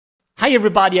Hi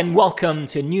everybody and welcome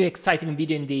to a new exciting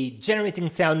video in the Generating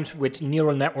Sound with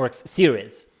Neural Networks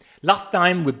series. Last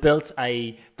time we built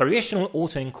a variational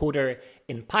autoencoder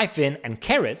in Python and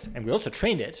Keras, and we also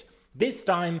trained it. This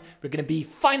time we're going to be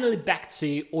finally back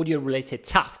to audio related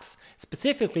tasks.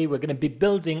 Specifically, we're going to be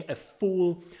building a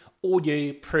full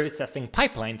audio processing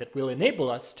pipeline that will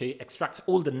enable us to extract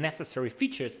all the necessary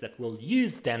features that we'll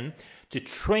use then to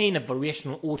train a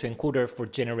variational autoencoder for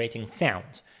generating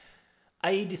sound.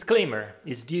 A disclaimer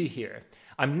is due here.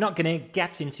 I'm not going to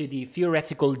get into the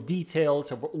theoretical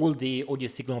details of all the audio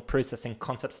signal processing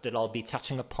concepts that I'll be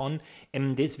touching upon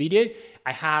in this video.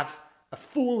 I have a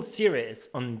full series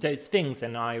on those things,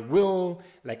 and I will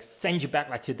send you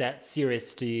back to that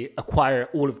series to acquire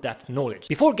all of that knowledge.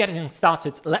 Before getting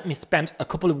started, let me spend a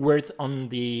couple of words on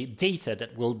the data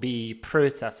that we'll be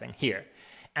processing here.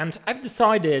 And I've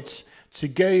decided to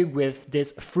go with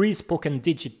this free spoken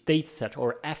digit dataset,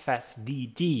 or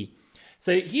FSDD.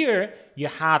 So here you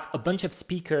have a bunch of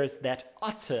speakers that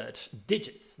uttered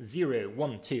digits 0,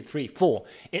 1, 2, 3, 4.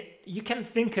 You can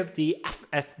think of the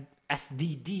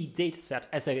FSDD dataset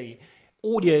as a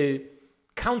audio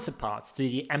counterpart to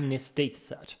the MNIST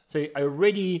dataset. So I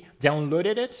already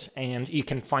downloaded it, and you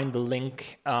can find the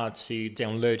link to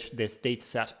download this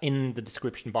dataset in the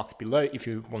description box below if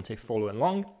you want to follow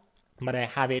along. But I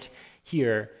have it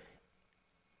here,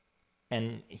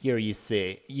 and here you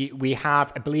see we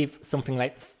have, I believe, something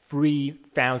like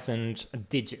 3,000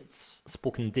 digits,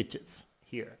 spoken digits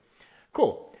here.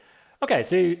 Cool. Okay,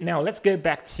 so now let's go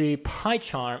back to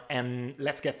PyCharm and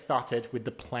let's get started with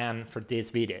the plan for this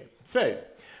video. So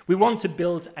we want to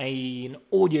build an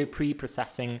audio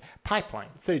pre-processing pipeline.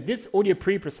 So this audio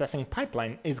pre-processing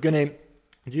pipeline is going to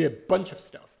do a bunch of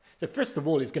stuff. So first of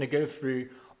all, it's going to go through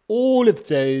all of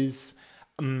those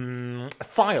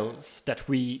files that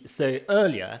we saw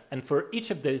earlier, and for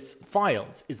each of those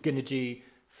files is going to do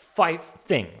 5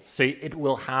 things. So it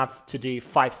will have to do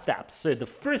 5 steps. So the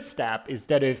first step is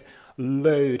that of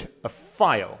load a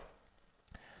file.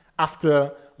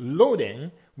 After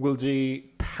loading, we'll do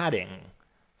padding.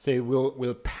 So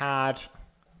we'll pad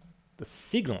the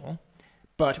signal,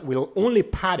 but we'll only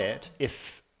pad it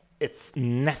if it's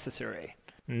necessary.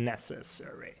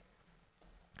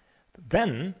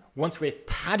 Then, once we've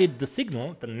padded the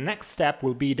signal, the next step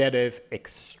will be that of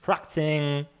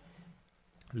extracting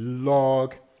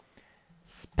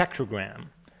LogSpectrogram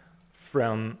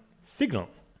from signal.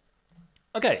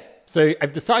 Okay, so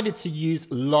I've decided to use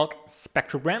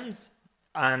LogSpectrograms,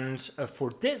 and for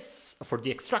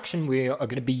the extraction, we are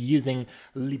going to be using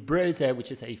Librosa,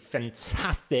 which is a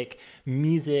fantastic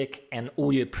music and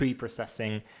audio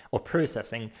pre-processing or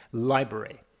processing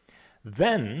library.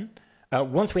 Then,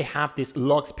 once we have these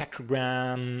log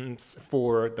spectrograms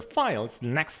for the files, the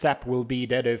next step will be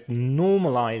that of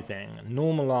normalize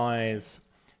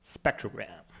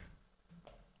spectrogram,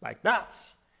 like that.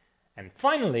 And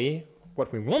finally,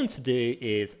 what we want to do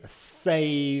is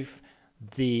save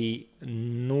the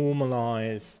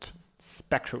normalized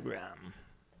spectrogram.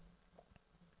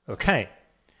 Okay.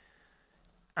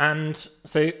 And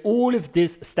so all of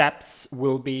these steps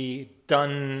will be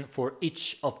done for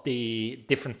each of the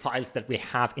different files that we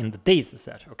have in the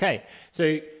dataset. Okay,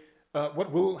 so what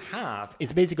we'll have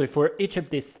is basically for each of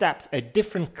these steps a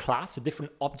different class, a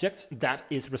different object that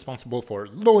is responsible for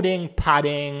loading,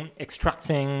 padding,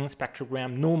 extracting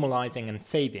spectrogram, normalizing, and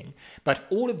saving. But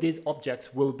all of these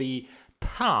objects will be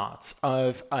part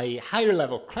of a higher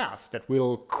level class that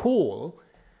we'll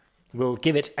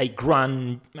give it a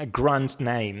grand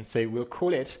name. So we'll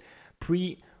call it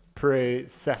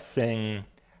Preprocessing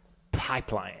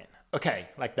pipeline. Okay,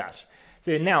 like that.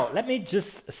 So now let me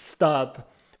just stub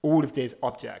all of these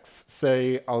objects.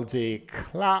 So I'll do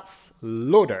class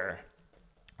loader,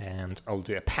 and I'll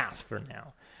do a pass for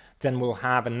now. Then we'll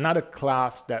have another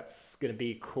class that's going to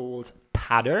be called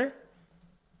padder,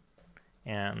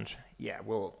 and yeah,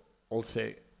 we'll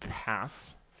also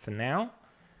pass for now.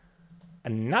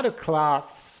 Another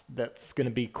class that's going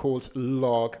to be called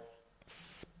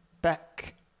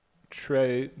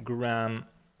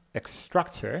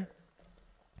LogSpectrogramExtractor,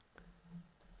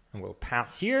 and we'll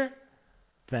pass here.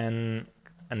 Then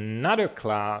another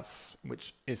class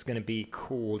which is going to be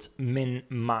called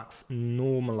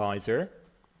MinMaxNormaliser.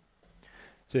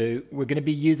 So we're going to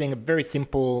be using a very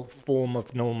simple form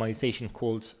of normalization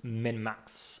called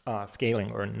min-max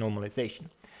scaling or normalization.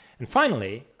 And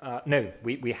finally,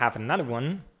 we have another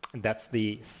one, that's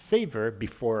the saver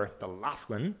before the last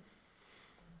one.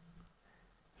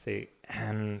 So,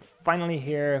 and finally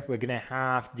here, we're going to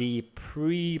have the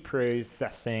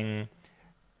pre-processing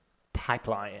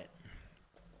pipeline.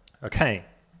 Okay.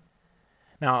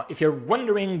 Now, if you're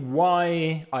wondering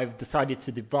why I've decided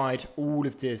to divide all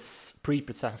of this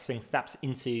pre-processing steps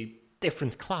into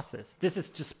different classes, this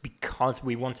is just because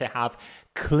we want to have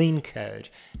clean code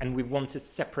and we want to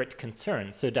separate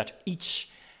concerns so that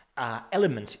each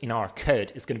element in our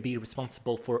code is going to be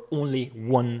responsible for only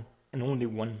one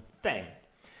thing.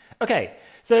 Okay,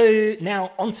 so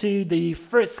now onto the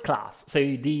first class, so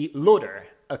the loader.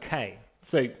 Okay,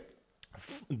 so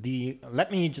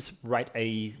let me just write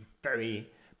a very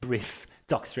brief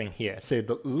docstring here. So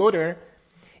the loader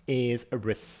is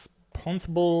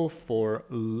responsible for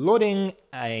loading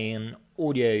an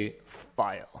audio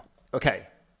file. Okay,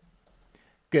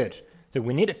 good. So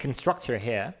we need a constructor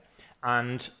here,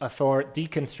 and for the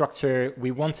constructor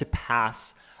we want to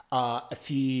pass a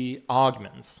few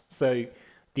arguments. So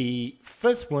the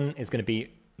first one is going to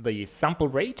be the sample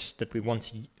rate that we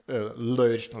want to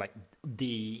load like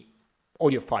the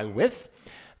audio file with.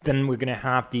 Then we're going to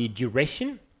have the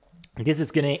duration. This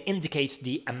is going to indicate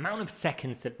the amount of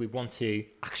seconds that we want to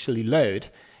actually load.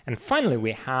 And finally,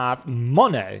 we have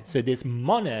mono. So this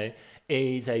mono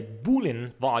is a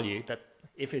Boolean value that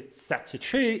if it's set to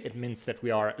true, it means that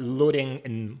we are loading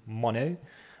in mono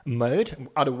mode.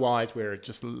 Otherwise, we're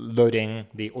just loading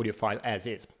the audio file as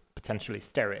is, potentially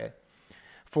stereo.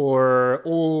 For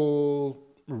all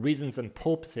reasons and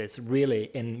purposes,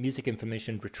 really, in music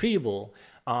information retrieval,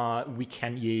 we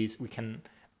can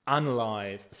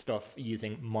analyze stuff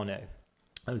using mono.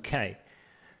 Okay,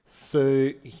 so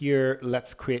here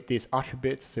let's create these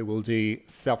attributes. So we'll do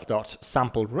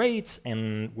self.sample rate,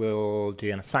 and we'll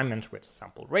do an assignment with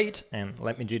sample rate, and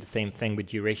let me do the same thing with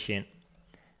duration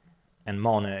and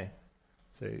mono.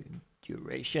 So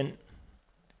duration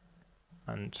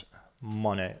and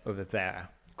mono over there.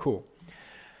 Cool.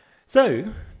 So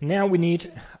now we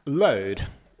need load.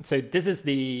 So this is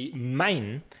the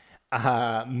main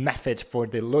method for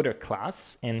the loader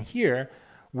class, and here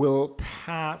we'll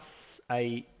pass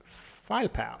a file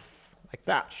path like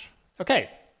that.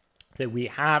 Okay, so we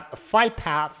have a file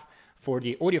path for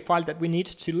the audio file that we need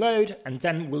to load, and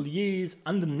then we'll use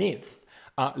underneath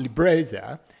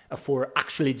LibRosa for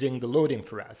actually doing the loading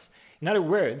for us. In other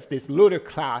words, this loader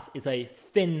class is a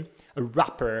thin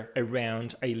wrapper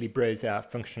around a LibRosa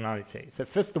functionality. So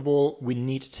first of all, we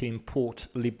need to import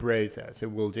LibRosa. So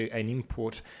we'll do an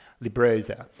import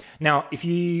LibRosa. Now, if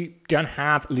you don't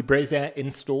have LibRosa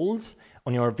installed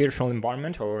on your virtual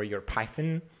environment or your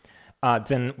Python,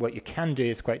 then what you can do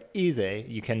is quite easy.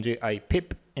 You can do a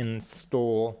pip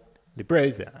install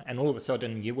LibRosa, and all of a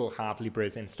sudden you will have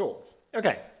LibRosa installed.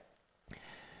 Okay.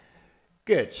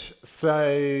 Good. So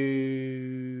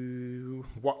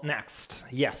what next?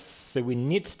 Yes, so we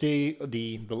need to do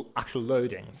the actual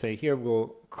loading. So here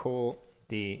we'll call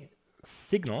the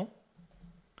signal,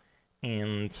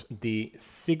 and the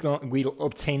signal, we'll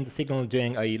obtain the signal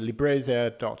doing a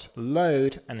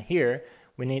librosa.load, and here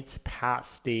we need to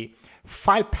pass the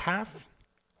file path.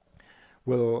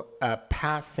 We'll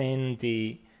pass in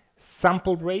the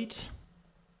sample rate,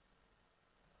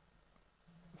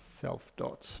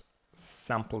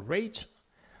 self.sample rate.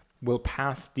 We'll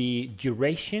pass the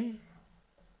duration,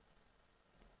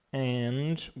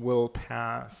 and we'll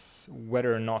pass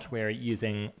whether or not we're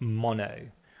using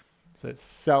mono. So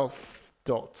self.mono.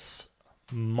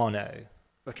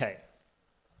 Okay.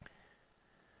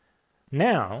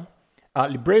 Now,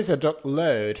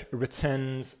 librosa.load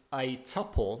returns a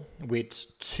tuple with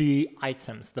two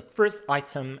items. The first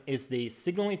item is the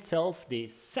signal itself. The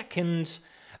second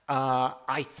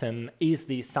item is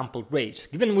the sample rate.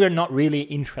 Given we're not really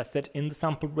interested in the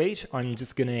sample rate, I'm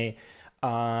just going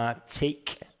to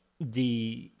take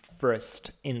the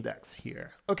first index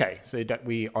here. Okay, so that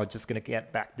we are just going to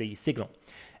get back the signal.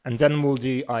 And then we'll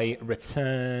do a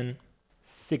return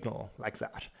signal like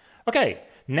that. Okay,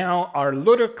 now our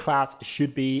loader class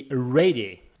should be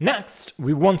ready. Next,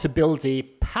 we want to build a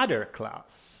padder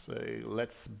class. So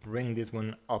let's bring this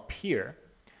one up here.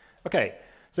 Okay,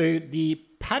 so the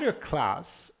padder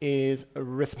class is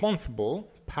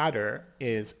responsible. Padder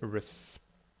is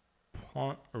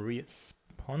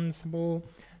responsible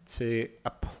to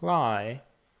apply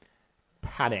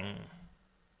padding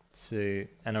to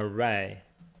an array.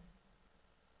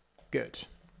 Good.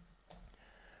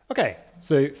 Okay,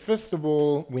 so first of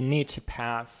all, we need to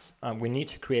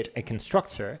create a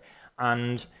constructor,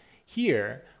 and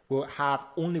here we'll have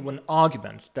only one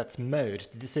argument, that's mode.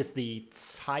 This is the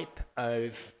type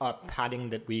of padding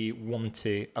that we want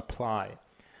to apply.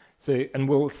 So, and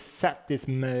we'll set this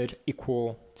mode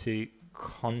equal to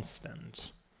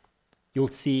constant. You'll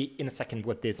see in a second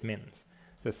what this means.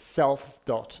 So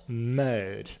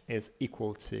self.mode is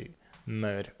equal to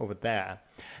mode over there.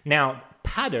 Now,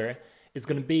 padder is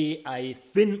going to be a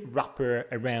thin wrapper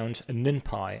around a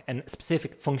NumPy and a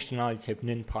specific functionality of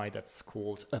NumPy that's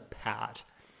called a pad.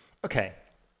 Okay.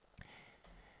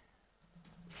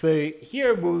 So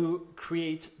here we'll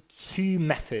create two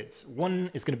methods. One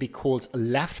is going to be called a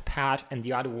left pad and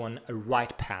the other one a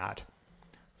right pad.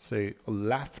 So a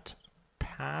left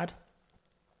pad.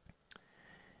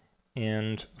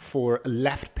 And for a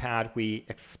left pad, we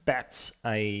expect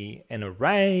an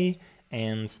array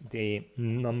and the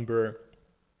number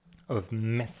of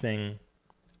missing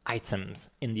items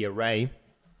in the array.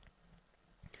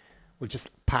 We'll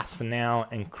just pass for now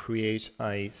and create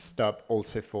a stub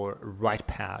also for right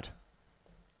pad.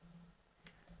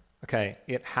 Okay,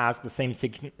 it has the same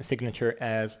signature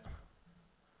as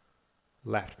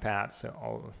left pad, so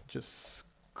I'll just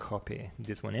copy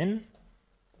this one in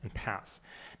and pass.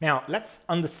 Now let's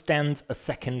understand a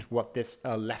second what this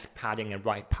left padding and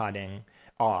right padding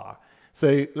are.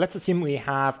 So let's assume we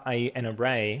have an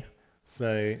array.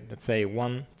 So let's say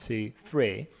 1, 2,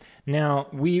 3. Now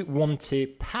we want to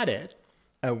pad it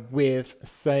with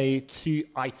say 2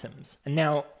 items. And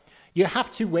now you have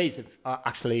 2 ways of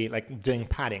actually like doing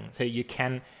padding. So you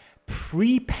can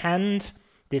prepend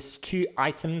these 2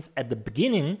 items at the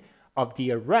beginning of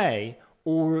the array,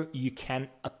 or you can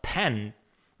append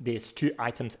these 2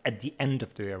 items at the end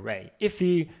of the array. If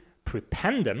you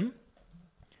prepend them,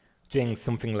 doing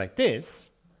something like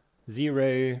this,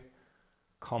 0,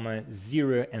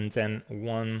 0, and then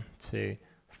 1, 2,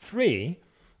 3,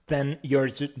 then you're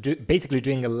basically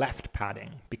doing a left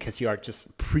padding because you are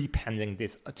just prepending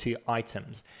these 2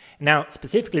 items. Now,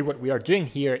 specifically what we are doing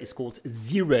here is called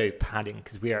 0 padding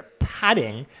because we are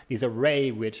padding this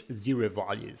array with 0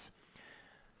 values.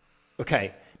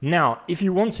 Okay, now if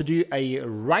you want to do a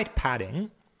right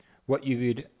padding, what you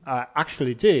would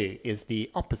actually do is the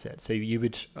opposite. So you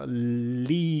would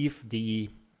leave the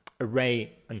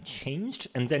array unchanged,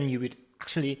 and then you would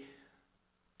actually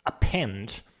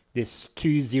append these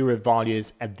 2 0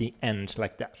 values at the end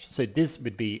like that. So this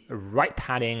would be right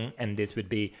padding, and this would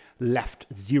be left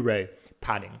 0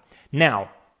 padding. Now,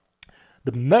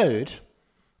 the mode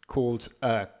called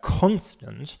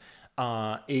constant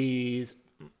is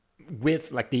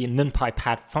with like the NumPy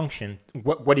pad function.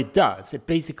 What it does, it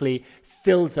basically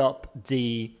fills up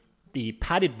the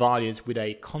padded values with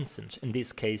a constant, in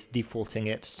this case defaulting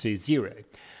it to 0.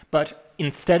 But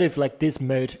instead of like this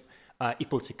mode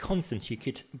equal to constant, you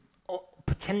could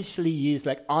potentially use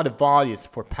like other values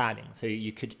for padding. So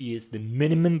you could use the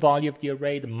minimum value of the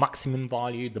array, the maximum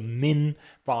value, the min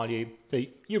value. So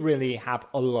you really have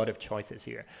a lot of choices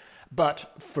here.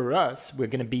 But for us, we're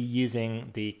going to be using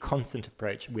the constant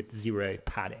approach with 0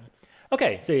 padding.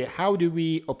 Okay, so how do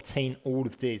we obtain all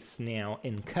of this now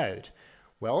in code?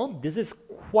 Well, this is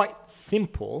quite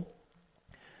simple.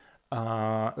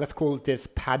 Let's call this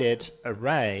padded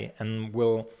array, and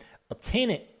we'll obtain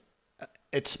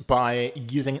it by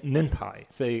using NumPy.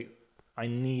 So I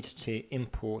need to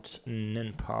import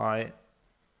NumPy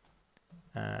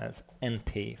as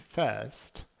np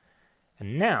first,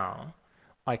 and now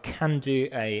I can do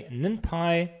a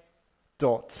numpy.pad,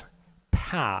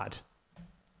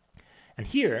 and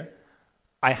here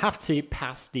I have to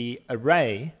pass the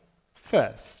array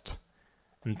first,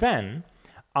 and then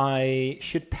I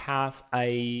should pass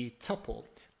a tuple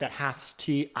that has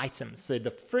 2 items. So the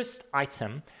first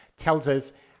item tells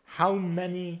us how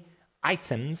many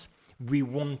items we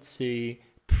want to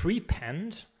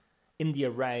prepend in the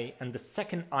array, and the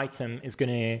second item is going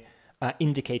to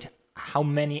indicate how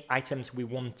many items we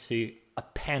want to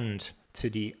append to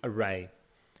the array.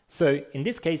 So in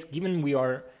this case, given we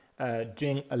are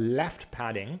doing a left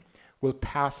padding, we'll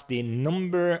pass the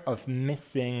number of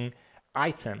missing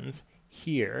items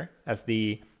here as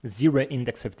the 0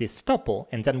 index of this tuple,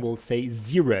 and then we'll say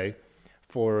 0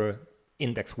 for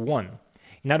index 1.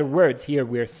 In other words, here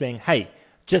we're saying, hey,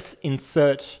 just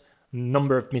insert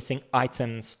number of missing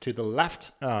items to the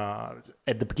left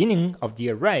at the beginning of the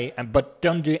array, but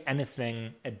don't do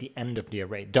anything at the end of the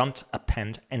array. Don't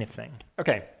append anything.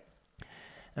 Okay,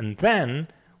 and then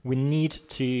we need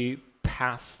to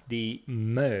pass the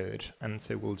mode, and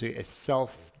so we'll do a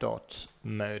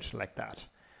self.mode like that.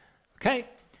 Okay,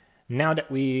 now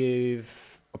that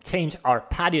we've obtained our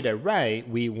padded array,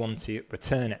 we want to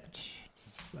return it.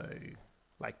 So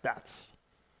like that.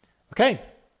 Okay,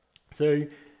 so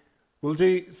we'll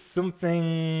do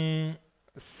something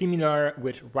similar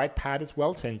with right pad as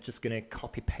well. So I'm just going to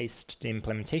copy paste the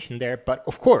implementation there. But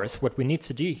of course, what we need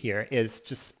to do here is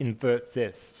just invert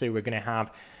this. So we're going to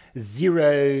have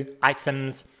 0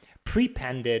 items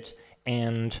prepended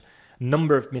and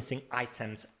number of missing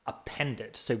items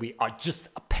appended. So we are just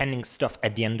appending stuff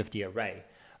at the end of the array.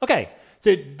 Okay,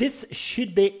 so this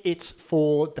should be it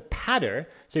for the pattern.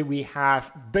 So we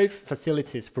have both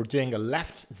facilities for doing a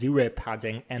left 0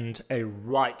 padding and a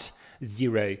right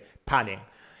 0 padding.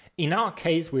 In our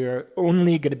case, we're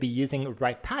only going to be using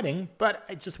right padding, but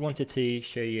I just wanted to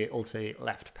show you also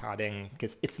left padding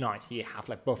because it's nice. You have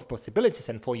like both possibilities,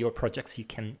 and for your projects, you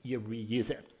can reuse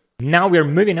it. Now we're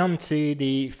moving on to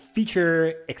the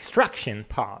feature extraction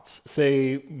parts.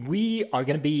 So we are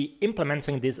going to be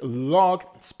implementing this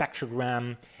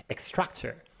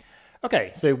LogSpectrogramExtractor.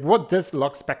 Okay, so what does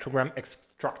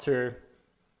LogSpectrogramExtractor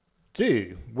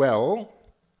do? Well,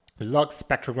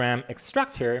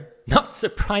 LogSpectrogramExtractor, not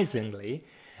surprisingly,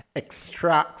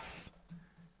 extracts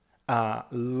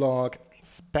log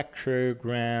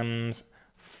spectrograms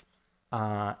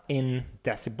in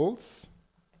decibels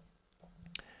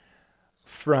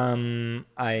from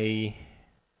a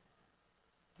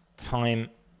time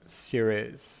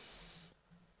series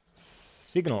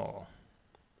signal.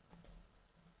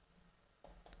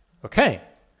 Okay,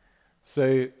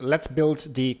 so let's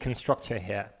build the constructor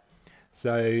here.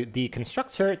 So the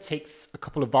constructor takes a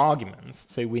couple of arguments.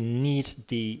 So we need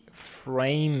the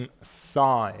frame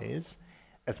size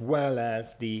as well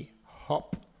as the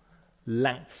hop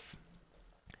length.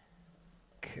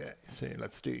 Okay, so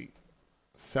let's do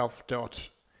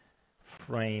self.frame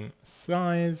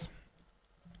size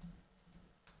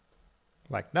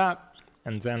like that,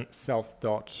 and then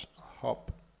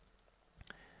self.hop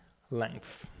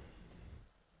length.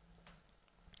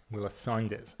 We'll assign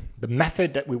this. The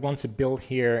method that we want to build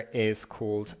here is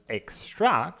called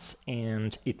extract,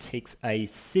 and it takes a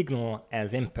signal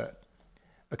as input.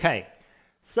 Okay,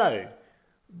 so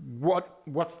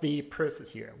what's the process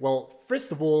here? Well,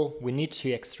 first of all, we need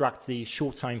to extract the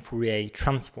short-time Fourier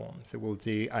transform. So we'll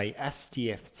do a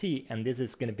STFT, and this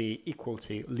is going to be equal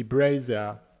to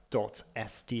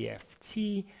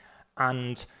librosa.stft,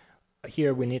 and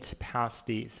here we need to pass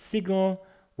the signal.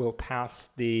 We'll pass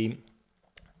the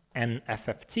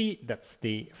NFFT, that's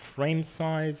the frame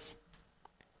size,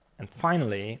 and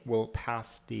finally we'll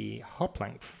pass the hop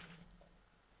length,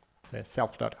 so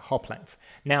self.hop length.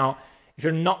 Now, if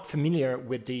you're not familiar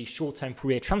with the short-time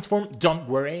Fourier transform, don't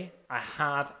worry. I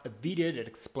have a video that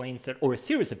explains that, or a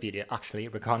series of videos actually,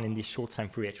 regarding the short-time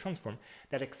Fourier transform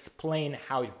that explain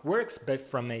how it works both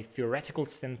from a theoretical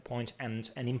standpoint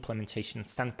and an implementation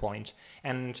standpoint,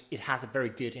 and it has a very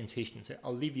good intuition. So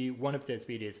I'll leave you one of those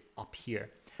videos up here.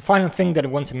 The final thing that I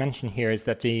want to mention here is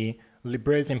that the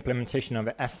Librosa implementation of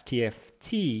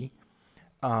STFT,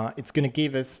 it's going to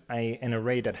give us an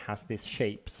array that has this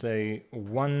shape. So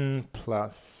 1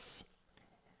 plus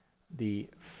the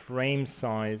frame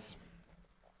size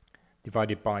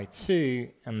divided by 2,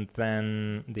 and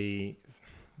then the,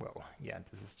 well, yeah,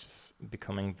 this is just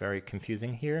becoming very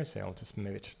confusing here. So I'll just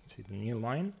move it to the new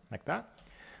line like that.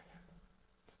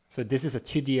 So this is a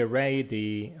 2D array.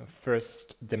 The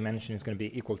first dimension is going to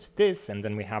be equal to this, and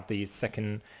then we have the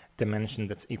second dimension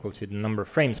that's equal to the number of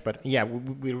frames. But yeah,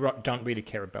 we don't really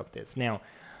care about this. Now,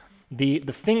 the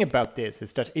thing about this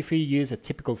is that if we use a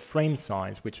typical frame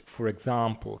size, which for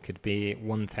example could be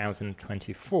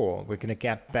 1024, we're going to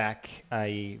get back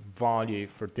a value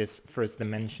for this first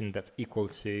dimension that's equal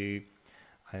to,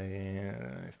 I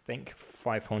think,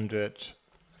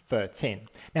 513.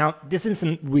 Now, this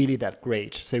isn't really that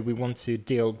great, so we want to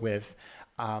deal with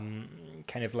kind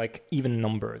of like even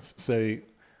numbers. So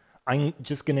I'm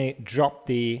just going to drop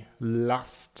the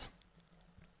last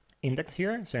index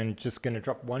here. So I'm just going to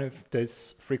drop one of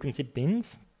those frequency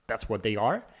bins. That's what they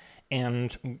are.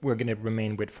 And we're going to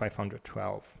remain with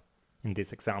 512 in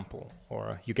this example,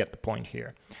 or you get the point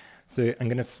here. So I'm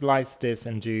going to slice this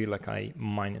and do like a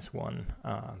 -1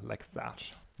 like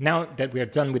that. Now that we are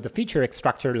done with the feature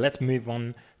extractor, let's move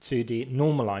on to the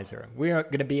normalizer. We are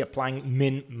going to be applying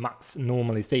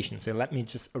MinMaxNormalizer. So let me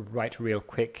just write real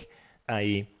quick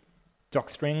a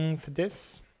docstring for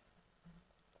this.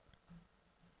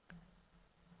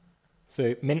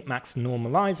 So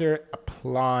MinMaxNormalizer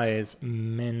applies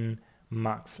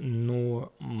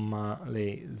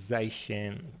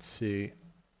MinMaxNormalization to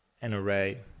an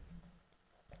array.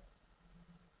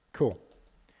 Cool.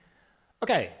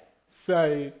 Okay.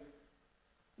 So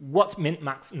what's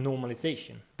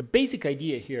MinMaxNormalization? The basic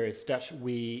idea here is that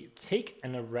we take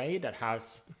an array that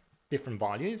has different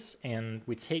values, and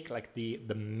we take like the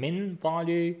min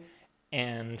value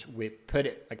and we put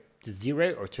it like to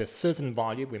 0 or to a certain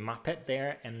value, we map it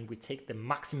there, and we take the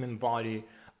maximum value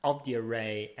of the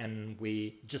array and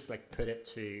we just like put it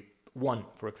to 1,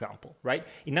 for example, right?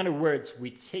 In other words,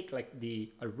 we take like the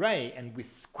array and we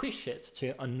squish it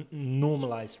to a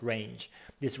normalized range.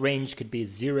 This range could be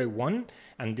 0, 1,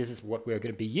 and this is what we're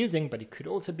going to be using, but it could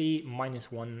also be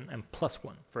 -1 and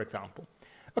 +1, for example.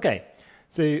 Okay,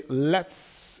 so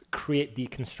let's create the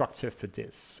constructor for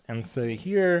this. And so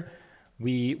here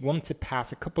we want to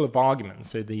pass a couple of arguments.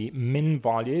 So the min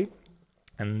value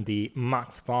and the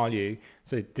max value.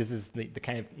 So this is the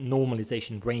kind of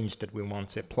normalization range that we want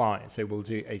to apply. So we'll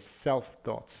do a self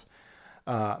dot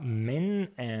min,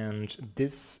 and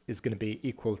this is going to be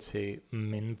equal to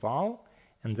min val.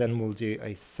 And then we'll do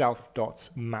a self dot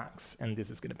max, and this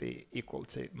is going to be equal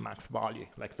to max value,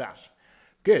 like that.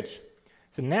 Good.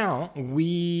 So now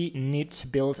we need to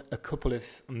build a couple of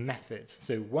methods.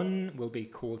 So one will be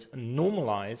called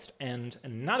normalized, and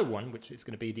another one, which is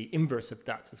going to be the inverse of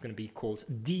that, is going to be called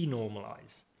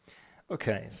denormalize.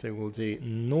 Okay, so we'll do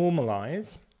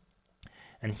normalize.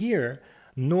 And here,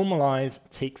 normalize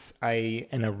takes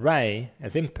an array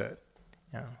as input.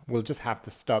 We'll just have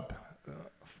the stub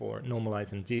for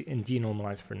normalize and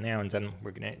denormalize for now, and then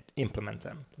we're going to implement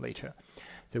them later.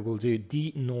 So we'll do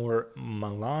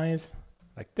denormalize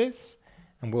like this,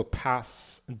 and we'll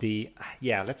pass the,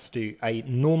 let's do a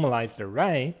normalized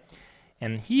array.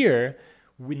 And here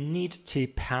we need to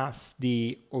pass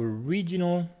the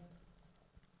original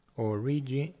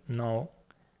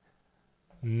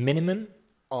minimum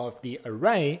of the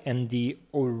array and the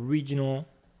original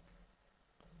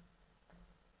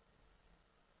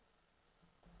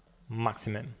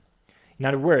maximum. In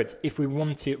other words, if we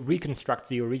want to reconstruct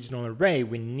the original array,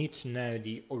 we need to know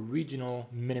the original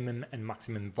minimum and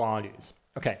maximum values.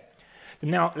 Okay, so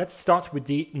now let's start with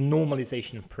the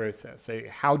normalization process. So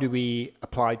how do we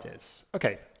apply this?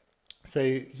 Okay, so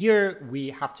here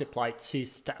we have to apply 2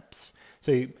 steps.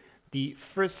 So the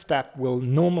first step will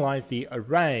normalize the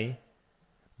array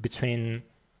between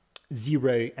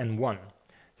 0 and 1.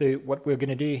 So what we're going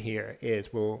to do here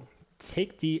is we'll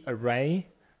take the array,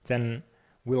 then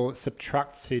we'll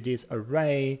subtract to this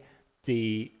array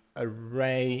the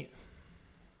array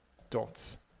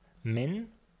dot min.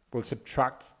 We'll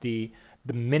subtract the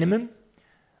minimum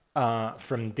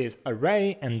from this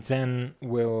array, and then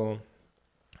we'll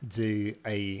do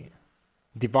a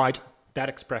divide that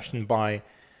expression by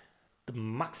the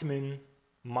maximum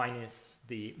minus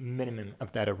the minimum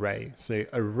of that array. So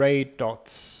array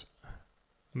dot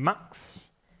max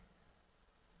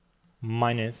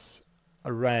minus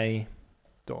array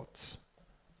dot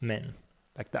min,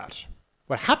 like that.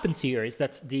 What happens here is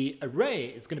that the array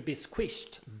is going to be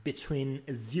squished between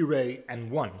 0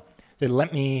 and 1. So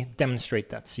let me demonstrate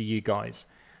that to you guys.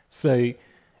 So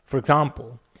for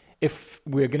example, if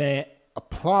we're going to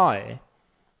apply,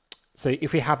 so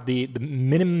if we have the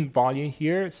minimum value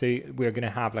here, so we're going to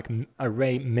have like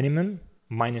array minimum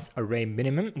minus array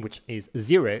minimum, which is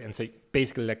 0. And so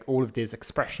basically like all of this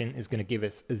expression is going to give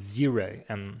us a 0.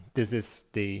 And this is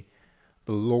the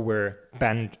lower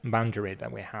boundary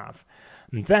that we have.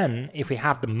 And then if we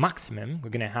have the maximum, we're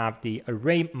going to have the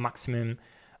array maximum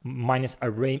minus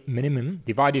array minimum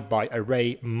divided by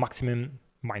array maximum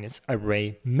minus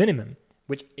array minimum,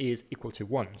 which is equal to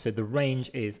 1. So the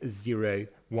range is 0,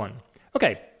 1.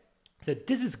 Okay, so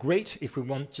this is great if we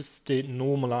want just to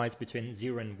normalize between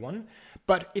 0 and 1.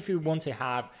 But if we want to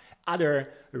have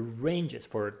other ranges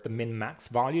for the min-max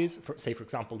values, for, say, for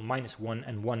example, -1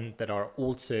 and 1 that are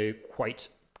also quite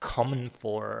common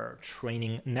for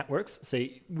training networks. So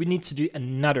we need to do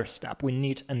another step. We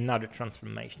need another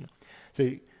transformation.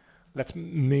 So let's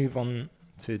move on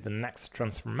to the next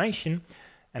transformation.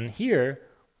 And here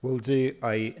we'll do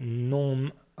a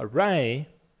norm array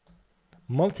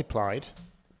multiplied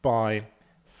by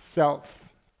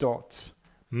self dot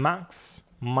max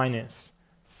minus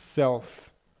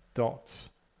self dot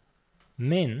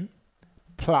min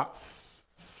plus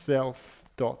self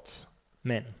dot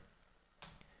min.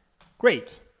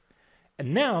 Great.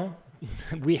 And now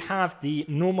we have the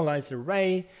normalized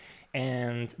array,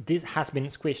 and this has been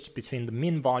squished between the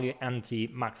min value and the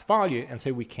max value, and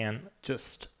so we can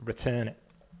just return it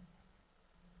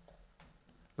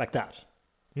like that.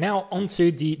 Now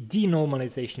onto the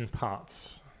denormalization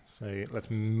part. So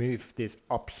let's move this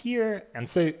up here. And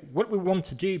so what we want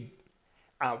to do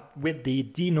with the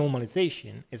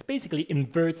denormalization is basically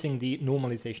inverting the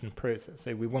normalization process.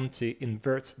 So we want to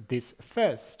invert this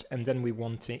first, and then we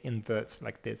want to invert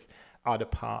like this other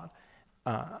part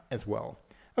as well.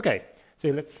 Okay, so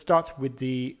let's start with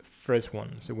the first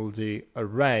one. So we'll do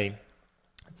array.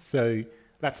 So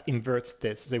let's invert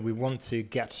this. So we want to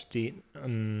get the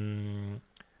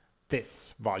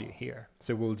this value here.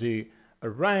 So we'll do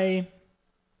array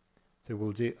So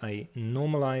we'll do a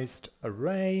normalized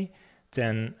array,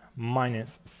 then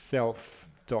minus self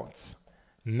dot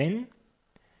min,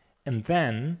 and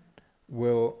then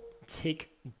we'll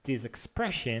take this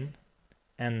expression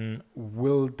and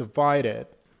we'll divide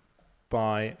it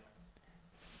by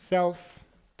self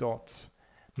dot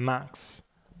max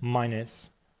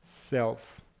minus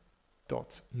self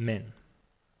dot min,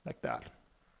 like that.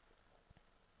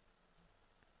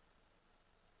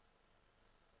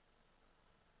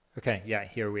 Okay, yeah,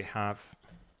 here we have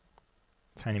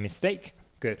tiny mistake.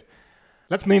 Good.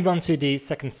 Let's move on to the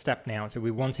second step now. So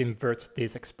we want to invert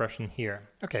this expression here.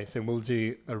 Okay, so we'll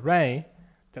do array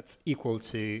that's equal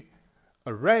to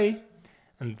array,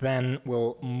 and then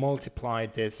we'll multiply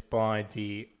this by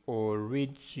the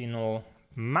original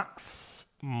max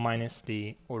minus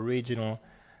the original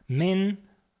min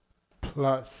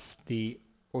plus the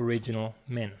original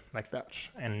min, like that.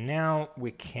 And now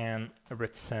we can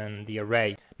return the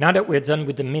array. Now that we're done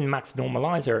with the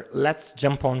MinMaxNormaliser, let's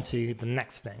jump on to the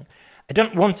next thing. I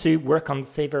don't want to work on the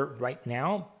saver right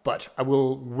now, but I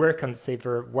will work on the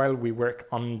saver while we work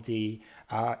on the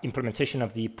implementation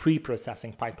of the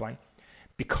pre-processing pipeline,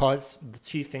 because the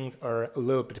two things are a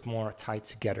little bit more tied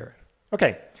together.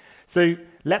 Okay, so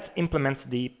let's implement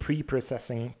the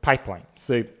pre-processing pipeline.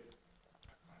 So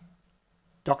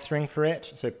docstring for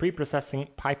it. So pre-processing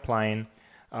pipeline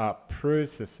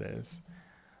processes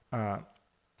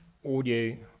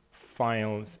audio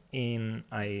files in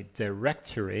a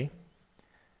directory,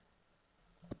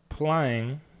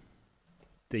 applying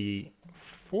the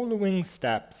following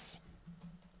steps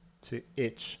to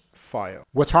each file.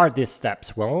 What are these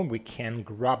steps? Well, we can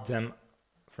grab them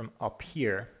from up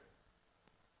here.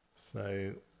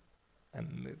 So,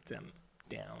 and move them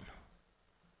down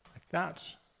like that.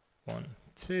 1,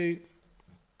 2,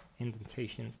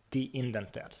 indentations,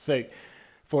 de-indent that. So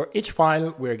for each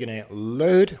file, we're going to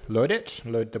load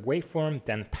the waveform,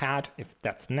 then pad if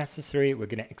that's necessary. We're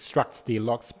going to extract the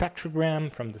log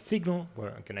spectrogram from the signal.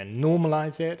 We're going to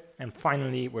normalize it. And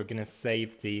finally, we're going to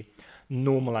save the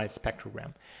normalized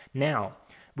spectrogram. Now,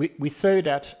 we saw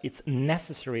that it's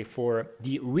necessary for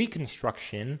the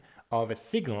reconstruction of a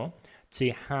signal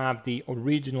to have the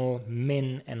original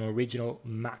min and original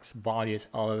max values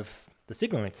of the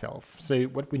signal itself. So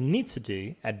what we need to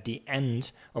do at the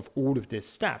end of all of these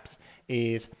steps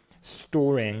is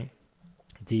storing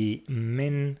the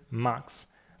min max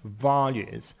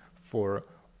values for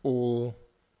all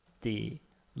the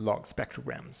log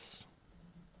spectrograms.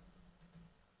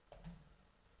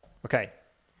 Okay,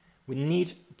 we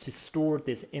need to store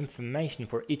this information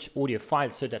for each audio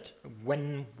file so that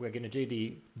when we're going to do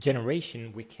the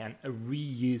generation, we can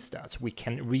reuse that. We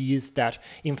can reuse that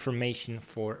information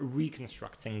for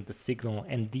reconstructing the signal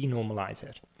and denormalize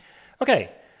it.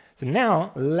 Okay, so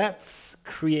now let's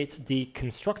create the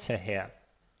constructor here.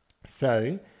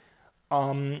 So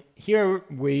here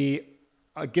we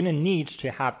are going to need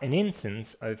to have an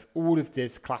instance of all of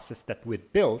these classes that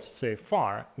we've built so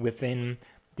far within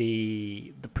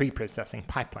the pre-processing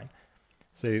pipeline.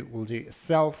 So we'll do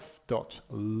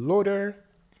self.loader,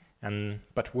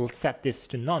 but we'll set this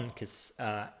to none because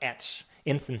at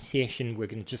instantiation we're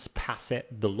going to just pass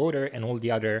it the loader and all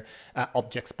the other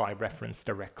objects by reference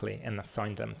directly and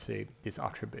assign them to these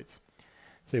attributes.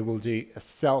 So we'll do a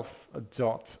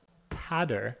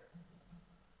self.padder,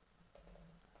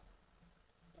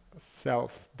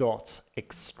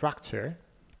 self.extractor,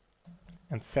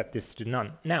 and set this to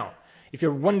none. Now, if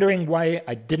you're wondering why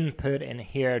I didn't put in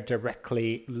here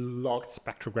directly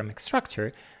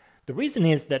LogSpectrogramExtractor, the reason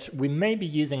is that we may be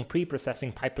using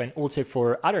pre-processing pipeline also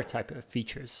for other type of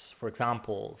features, for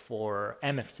example, for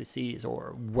MFCCs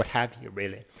or what have you,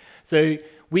 really. So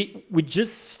we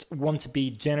just want to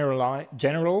be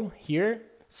general here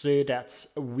so that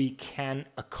we can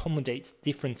accommodate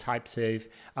different types of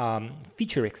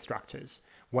feature extractors,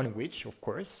 one of which, of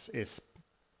course, is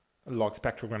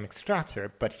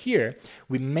LogSpectrogramExtractor, but here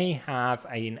we may have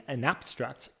an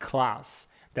abstract class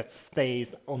that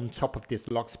stays on top of this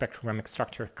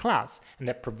LogSpectrogramExtractor class and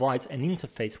that provides an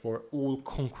interface for all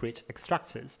concrete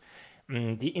extractors.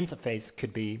 The interface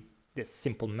could be this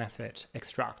simple method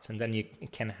extract, and then you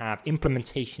can have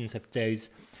implementations of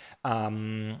those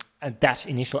that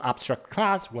initial abstract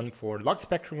class, one for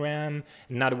LogSpectrogram,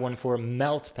 another one for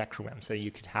MeltSpectrogram. So you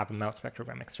could have a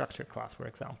MeltSpectrogramExtractor class, for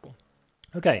example.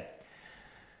 Okay,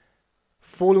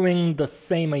 following the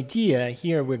same idea,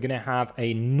 here we're going to have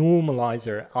a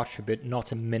normalizer attribute,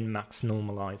 not a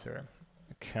MinMaxNormalizer.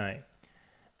 Okay,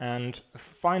 and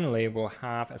finally we'll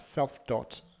have a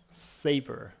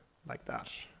self.saver like that.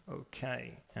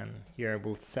 Okay, and here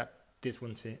we'll set this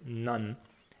one to none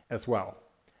as well.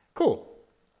 Cool.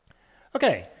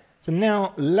 Okay, So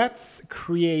now let's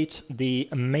create the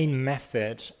main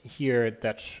method here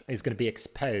that is going to be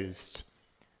exposed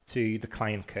to the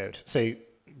client code. So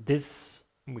this,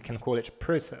 we can call it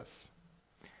process.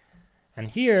 And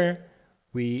here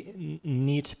we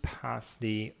need to pass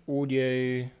the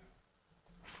audio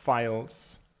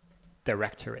files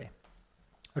directory.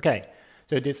 Okay,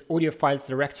 so this audio files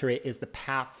directory is the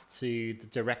path to the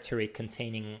directory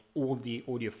containing all the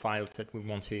audio files that we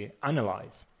want to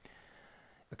analyze.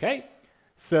 Okay,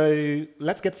 so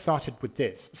let's get started with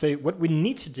this. So what we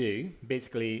need to do,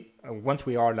 basically, once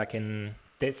we are like in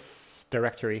this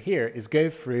directory here, is go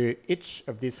through each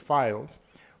of these files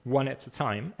one at a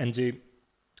time and do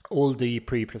all the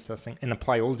pre-processing and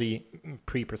apply all the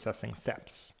pre-processing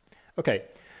steps. Okay,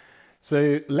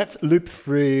 so let's loop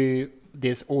through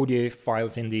these audio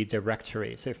files in the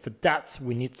directory. So for that,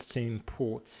 we need to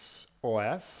import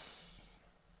OS.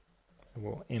 So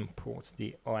we'll import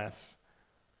the OS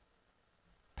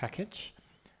package,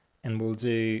 and we'll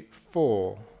do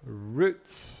for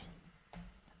root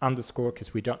underscore,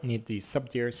 because we don't need the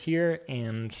subdirs here,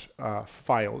 and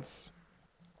files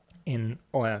in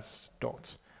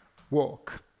os.walk,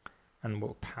 and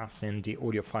we'll pass in the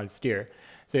audio files there.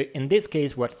 So in this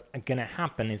case, what's going to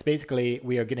happen is basically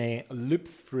we are going to loop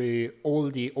through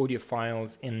all the audio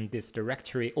files in this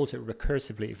directory, also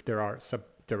recursively if there are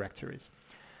subdirectories.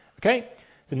 Okay,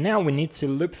 so now we need to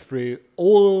loop through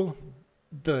all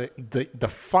the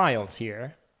files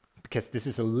here, because this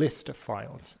is a list of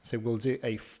files. So we'll do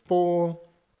a for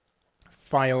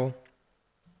file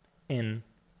in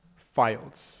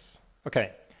files.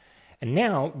 Okay, and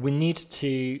now we need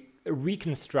to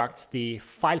reconstruct the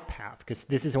file path, because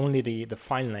this is only the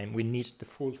file name. We need the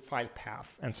full file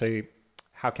path. And so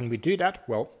how can we do that?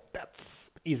 Well,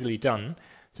 that's easily done.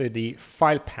 So the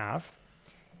file path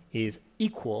is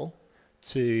equal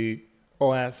to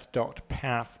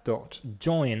os.path.join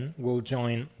will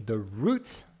join the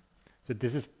root. So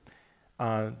this is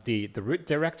the root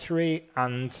directory,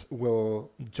 and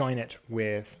we'll join it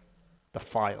with the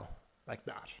file like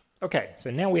that. Okay,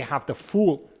 so now we have the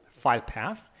full file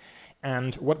path,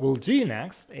 and what we'll do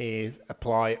next is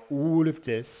apply all of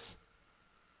these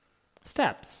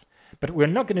steps. But we're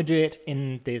not going to do it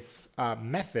in this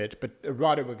method, but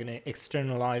rather we're going to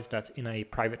externalize that in a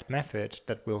private method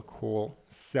that we'll call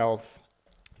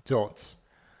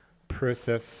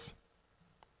self.process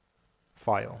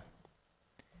file.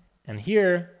 And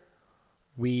here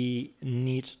we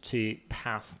need to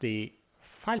pass the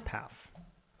file path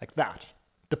like that.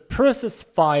 The process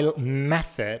file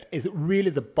method is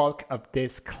really the bulk of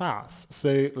this class.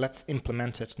 So let's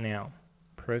implement it now.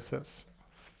 Process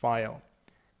file.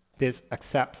 This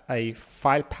accepts a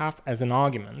file path as an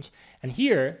argument. And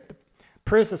here, the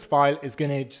process file is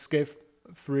going to just go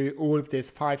through all of these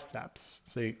 5 steps.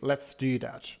 So let's do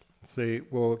that. So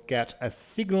we'll get a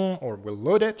signal, or we'll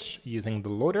load it using the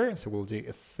loader. So we'll do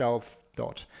a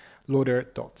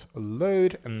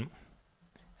self.loader.load, and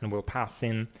we'll pass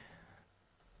in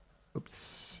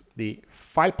the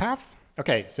file path.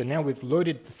 Okay, so now we've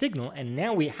loaded the signal, and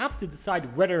now we have to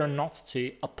decide whether or not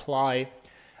to apply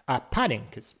padding,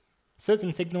 because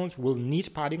certain signals will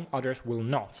need padding, others will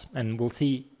not, and we'll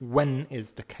see when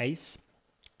is the case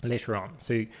later on.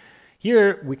 So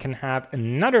here we can have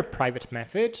another private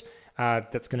method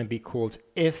that's going to be called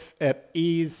if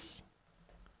is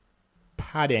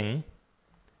padding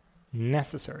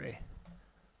necessary.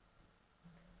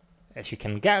 As you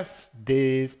can guess,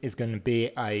 this is going to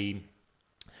be a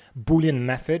Boolean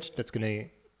method that's going to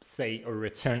say or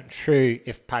return true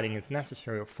if padding is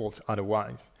necessary or false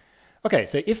otherwise. Okay,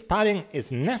 so if padding is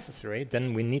necessary,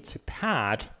 then we need to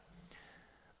pad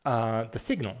the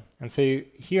signal. And so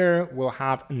here we'll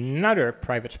have another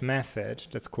private method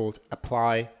that's called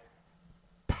apply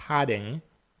padding.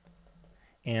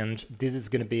 And this is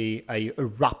going to be a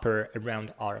wrapper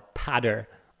around our padder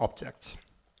object.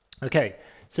 Okay,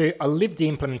 so I'll leave the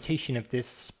implementation of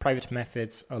this private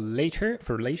methods later,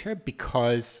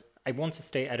 because I want to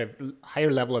stay at a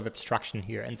higher level of abstraction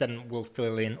here, and then we'll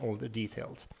fill in all the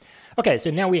details. Okay,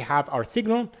 so now we have our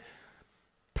signal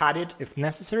padded if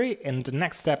necessary, and the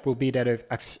next step will be that of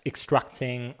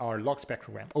extracting our log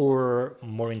spectrogram, or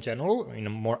more in general, in a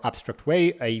more abstract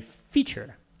way, a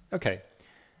feature. Okay,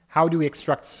 how do we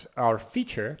extract our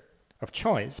feature of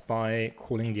choice? By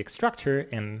calling the extractor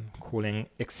and calling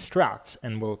extract,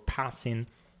 and we'll pass in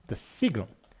the signal.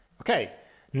 Okay,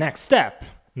 next step,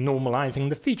 normalizing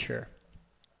the feature.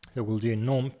 So we'll do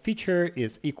norm feature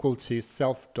is equal to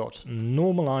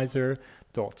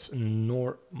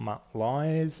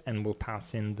self.normalizer.normalize, and we'll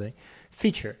pass in the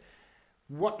feature.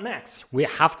 What next? We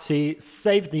have to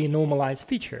save the normalize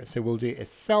feature. So we'll do a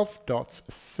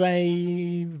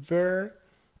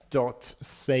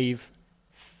self.saver.save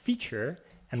feature,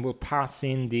 and we'll pass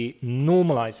in the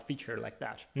normalize feature like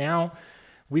that. Now,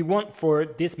 we want for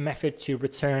this method to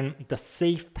return the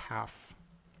save path.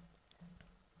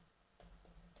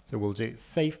 So we'll do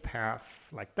save path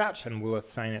like that, and we'll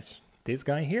assign it this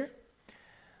guy here.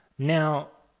 Now,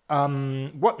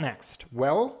 what next?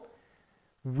 Well,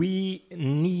 we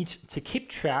need to keep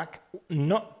track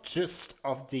not just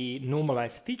of the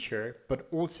normalized feature, but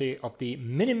also of the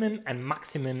minimum and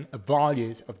maximum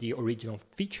values of the original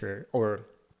feature, or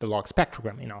the log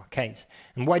spectrogram in our case.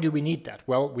 And why do we need that?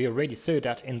 Well, we already saw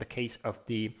that in the case of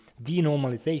the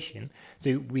denormalization.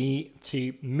 So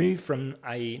to move from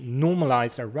a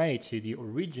normalized array to the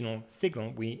original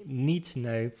signal, we need to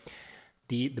know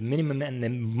the minimum and the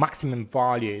maximum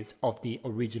values of the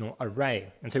original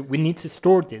array. And so we need to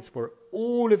store this for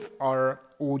all of our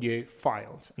audio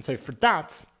files. And so for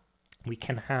that, we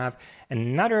can have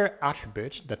another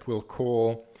attribute that we'll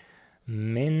call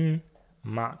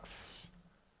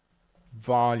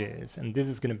MinMaxValues. And this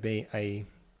is going to be a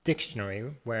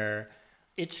dictionary where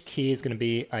each key is going to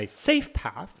be a safe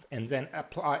path, and then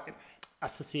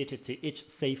associated to each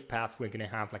safe path, we're going to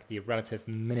have like the relative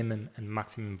minimum and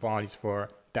maximum values for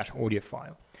that audio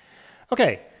file.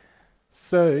 Okay,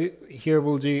 so here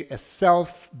we'll do a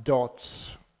self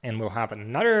dot, and we'll have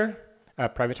another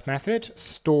private method,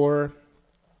 store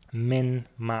min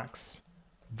max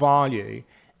value,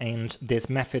 and this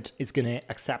method is going to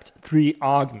accept 3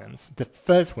 arguments. The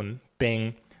first one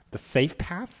being the safe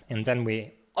path, and then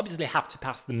we obviously have to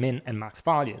pass the min and max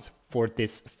values for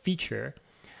this feature.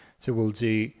 So we'll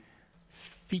do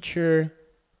feature.min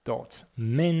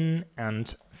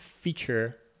and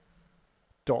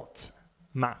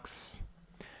feature.max.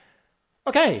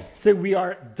 Okay, so we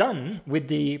are done with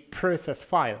the process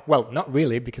file. Well, not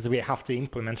really, because we have to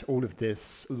implement all of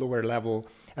this lower level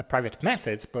private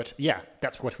methods, but yeah,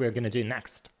 that's what we're going to do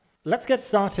next. Let's get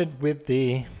started with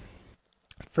the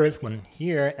first one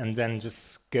here and then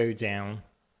just go down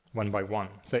one by one.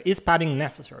 So is padding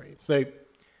necessary? So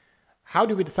how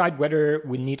do we decide whether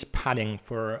we need padding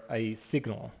for a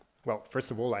signal? Well,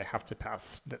 first of all, I have to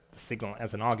pass the signal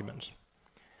as an argument.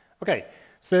 Okay,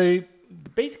 so the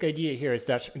basic idea here is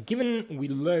that given we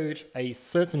load a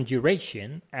certain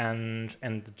duration and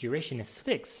the duration is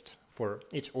fixed for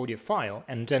each audio file,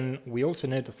 and then we also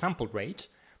know the sample rate,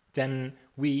 then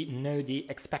we know the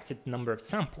expected number of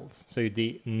samples. So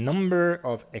the number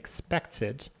of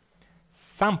expected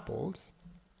samples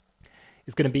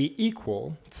is going to be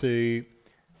equal to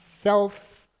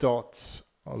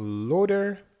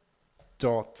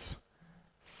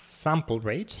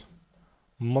self.loader.sample_rate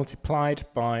multiplied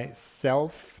by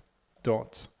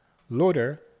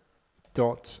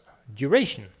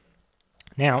self.loader.duration.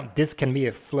 Now, this can be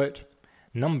a float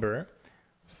number,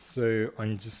 so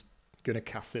I'm just going to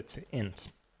cast it to int.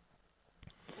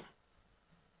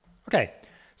 Okay,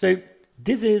 so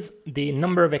this is the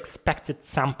number of expected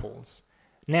samples.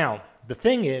 Now, the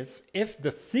thing is, if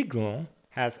the signal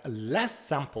has less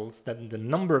samples than the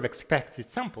number of expected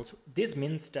samples, this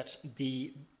means that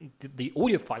the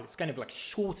audio file is kind of like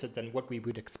shorter than what we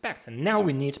would expect. And now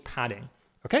we need padding,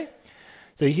 okay?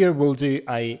 So here we'll do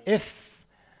a if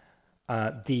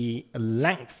the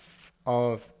length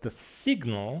of the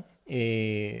signal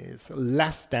is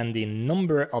less than the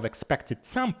number of expected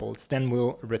samples, then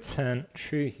we'll return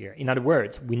true here. In other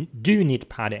words, we do need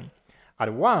padding.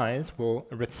 Otherwise, we'll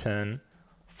return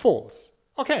false.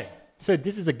 Okay, so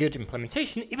this is a good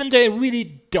implementation, even though I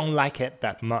really don't like it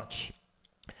that much.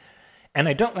 And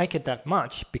I don't like it that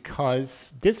much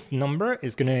because this number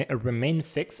is going to remain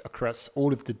fixed across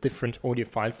all of the different audio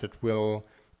files that we'll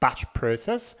batch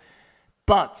process.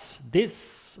 But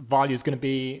this value is going to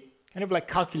be kind of like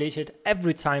calculated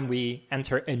every time we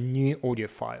enter a new audio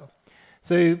file.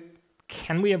 So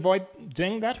can we avoid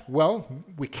doing that? Well,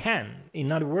 we can.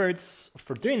 In other words,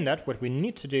 for doing that, what we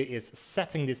need to do is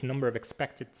setting this number of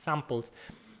expected samples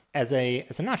as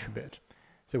an attribute.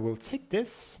 So we'll take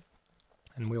this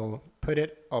and we'll put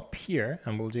it up here,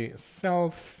 and we'll do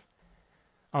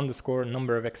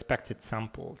self_number of expected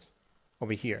samples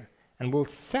over here. And we'll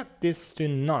set this to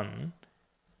none.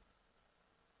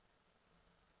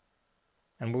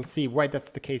 And we'll see why that's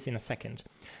the case in a second.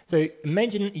 So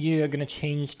imagine you are going to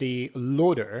change the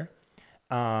loader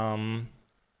at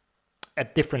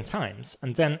different times.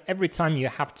 And then every time you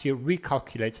have to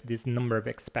recalculate this number of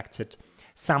expected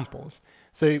samples.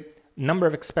 So number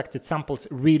of expected samples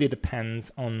really depends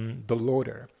on the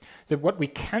loader. So what we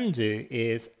can do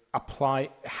is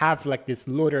have like this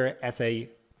loader as a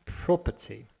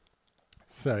property.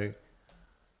 So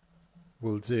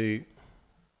we'll do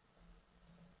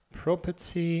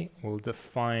property, we'll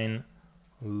define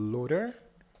loader,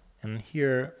 and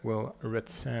here we'll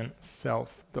return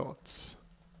self.loader,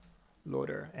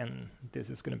 and this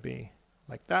is going to be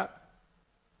like that.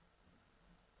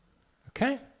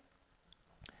 Okay.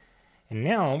 And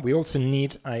now we also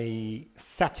need a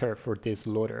setter for this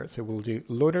loader. So we'll do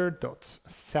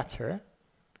loader.setter,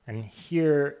 and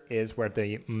here is where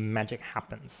the magic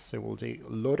happens. So we'll do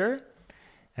loader,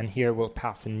 and here we'll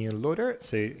pass a new loader.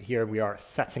 So here we are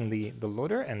setting the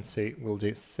loader, and so we'll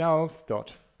do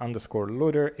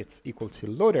self._loader, it's equal to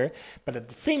loader. But at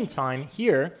the same time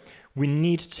here, we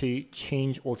need to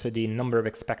change also the number of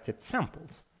expected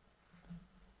samples.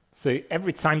 So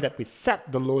every time that we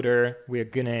set the loader, we're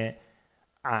gonna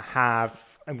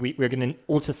we're gonna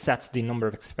also set the number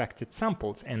of expected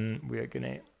samples, and we're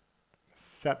gonna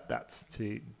set that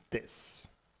to this.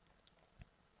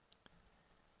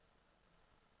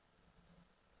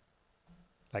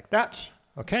 Like that.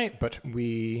 Okay, but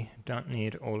we don't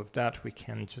need all of that. We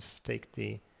can just take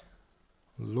the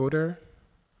loader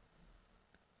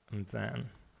and then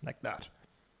like that.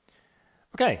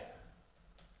 Okay.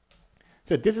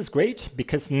 So this is great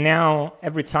because now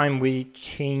every time we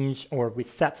change or we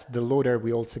set the loader,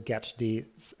 we also get the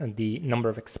number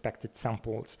of expected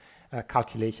samples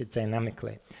calculated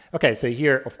dynamically. Okay, so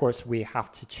here, of course, we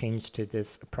have to change to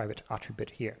this private attribute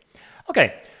here.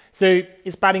 Okay, so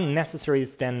is padding necessary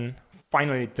is then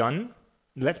finally done.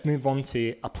 Let's move on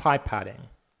to apply padding.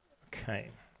 Okay.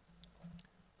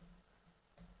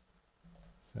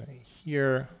 So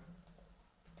here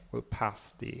we'll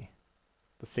pass the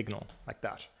signal like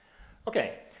that.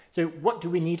 Okay, so what do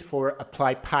we need for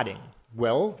apply padding?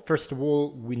 Well, first of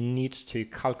all, we need to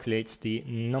calculate the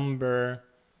number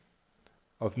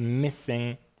of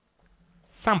missing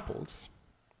samples.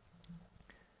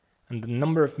 And the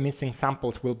number of missing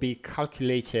samples will be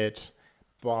calculated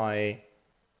by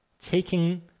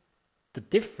taking the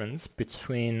difference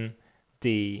between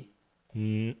the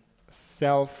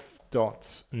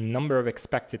self.number of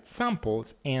expected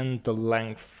samples and the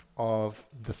length of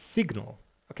the signal.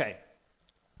 Okay.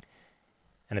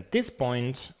 And at this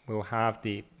point, we'll have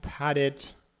the padded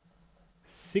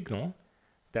signal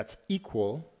that's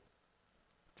equal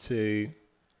to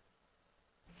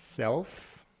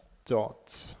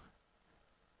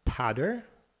self.padder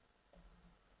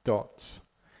dot,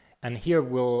 and here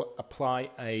we'll apply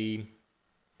a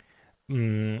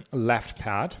right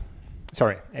pad.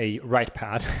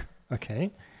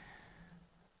 Okay.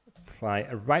 Apply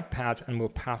a right pad, and we'll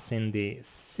pass in the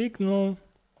signal.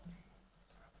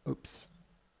 Oops.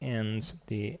 And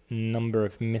the number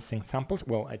of missing samples.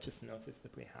 Well, I just noticed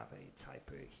that we have a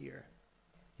typo here.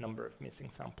 Number of missing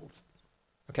samples.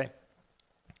 Okay.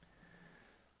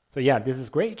 So yeah, this is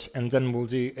great. And then we'll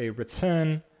do a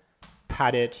return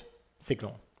padded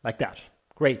signal like that.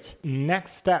 Great.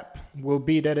 Next step will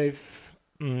be that if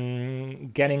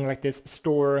getting like this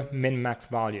store min-max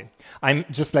value. I'm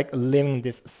just like leaving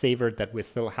this saver that we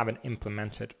still haven't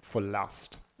implemented for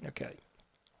last. Okay.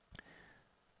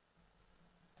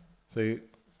 So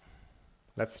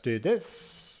let's do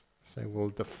this. So we'll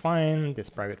define this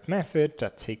private method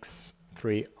that takes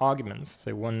 3 arguments.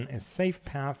 So one is save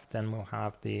path, then we'll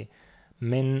have the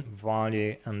min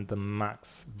value and the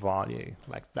max value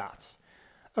like that.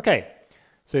 Okay,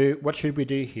 so what should we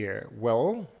do here?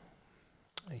 Well,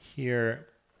 here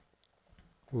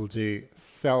we'll do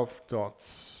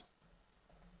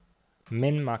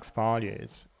self.min-max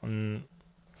values on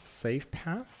save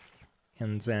path,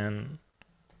 and then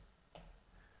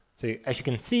so as you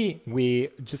can see, we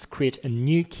just create a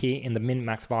new key in the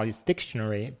min-max values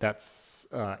dictionary that's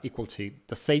equal to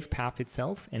the save path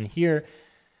itself. And here,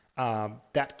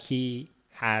 that key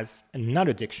has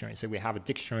another dictionary. So we have a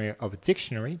dictionary of a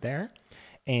dictionary there.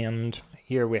 And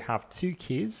here we have 2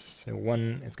 keys. So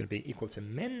one is going to be equal to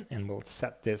min, and we'll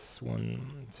set this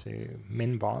one to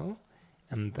min val.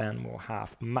 And then we'll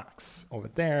have max over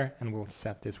there, and we'll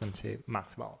set this one to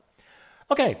max val.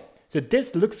 Okay, so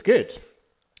this looks good.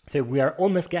 So we are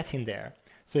almost getting there.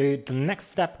 So the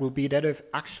next step will be that of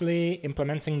actually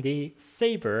implementing the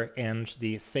saver and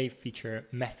the save feature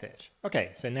method.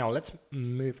 Okay, so now let's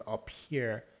move up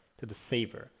here to the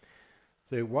saver.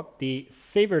 So what the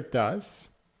saver does,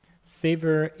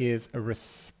 saver is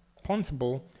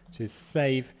responsible to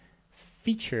save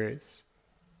features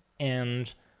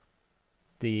and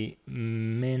the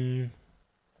min-max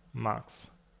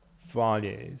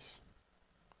values.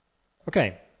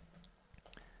 Okay.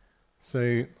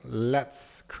 So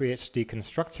let's create the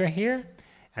constructor here.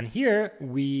 And here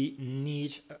we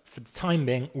need, for the time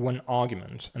being, 1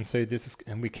 argument. And so this is,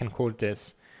 and we can call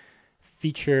this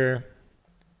feature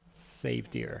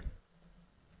saved here.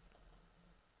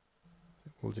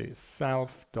 So we'll do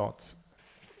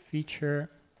self.feature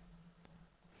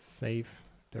save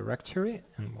directory,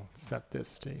 and we'll set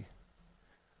this to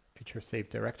feature save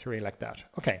directory like that.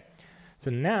 Okay, so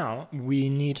now we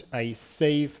need a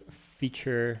save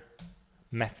feature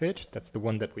method. That's the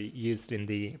one that we used in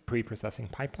the pre-processing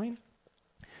pipeline.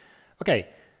 Okay,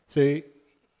 so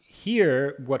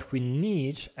here what we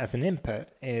need as an input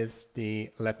is the,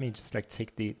 let me just like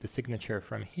take the signature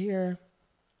from here.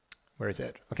 Where is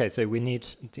it? Okay, so we need,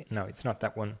 no, it's not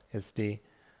that one, it's the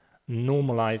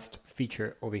normalized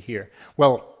feature over here.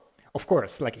 Well, of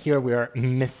course, like here we are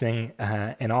missing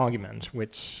an argument,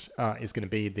 which is going to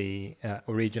be the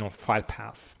original file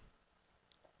path.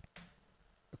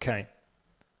 Okay,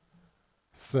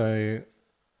 so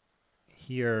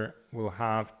here we'll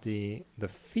have the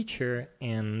feature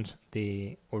and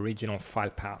the original file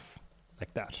path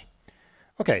like that.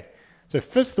 Okay, so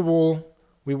first of all,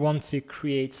 we want to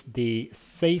create the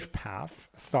save path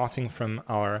starting from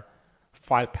our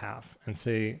file path, and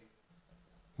so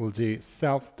we'll do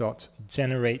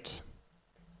self.generate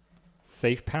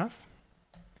save path,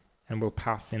 and we'll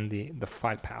pass in the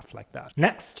file path like that.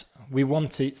 Next, we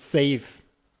want to save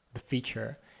the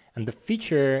feature, and the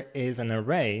feature is an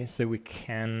array, so we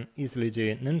can easily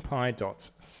do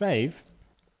numpy.save,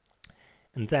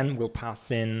 and then we'll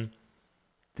pass in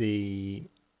the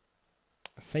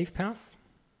save path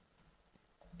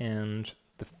and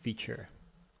the feature.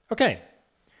 Okay.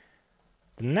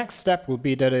 The next step will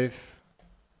be that of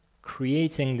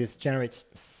creating this generate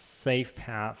save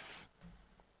path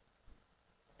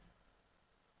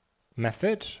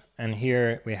method, and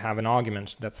here we have an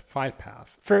argument that's file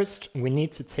path. First, we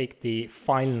need to take the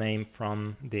file name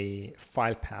from the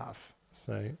file path.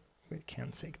 So we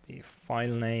can take the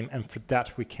file name, and for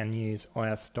that we can use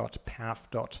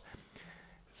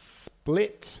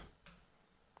os.path.split,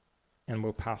 and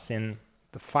we'll pass in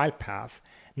the file path.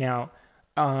 Now,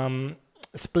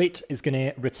 split is going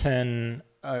to return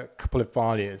a couple of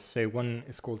values. So one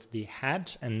is called the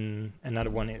head, and another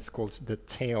one is called the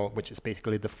tail, which is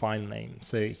basically the file name.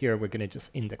 So here we're going to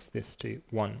just index this to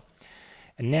 1.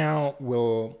 And now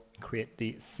we'll create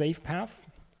the save path,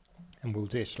 and we'll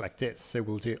do it like this. So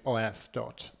we'll do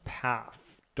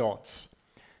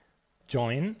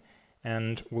os.path.join,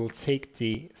 and we'll take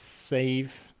the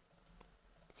save.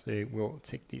 So we'll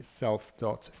take the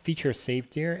self.feature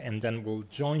saved here, and then we'll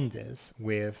join this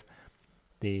with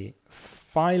the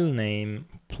file name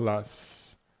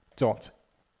plus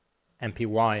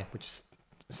 .mpy, which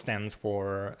stands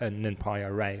for a NumPy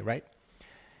array, right?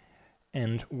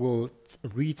 And we'll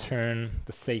return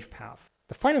the save path.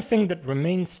 The final thing that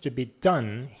remains to be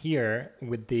done here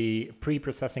with the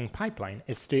pre-processing pipeline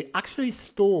is to actually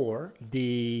store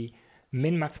the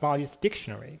min-max values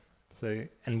dictionary. So,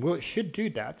 and we should do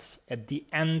that at the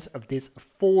end of this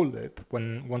for loop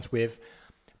once we've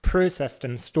processed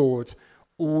and stored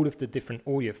all of the different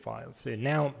audio files. So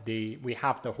now we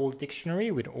have the whole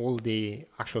dictionary with all the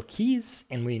actual keys,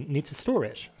 and we need to store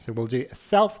it. So we'll do a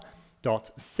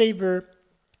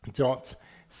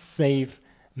self.saver.save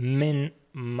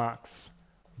min-max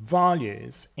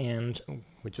values, and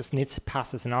we just need to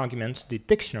pass as an argument the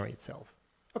dictionary itself.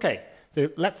 Okay, so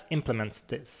let's implement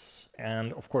this,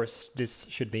 and of course this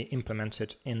should be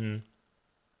implemented in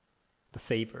the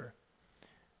saver.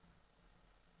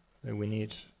 So we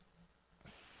need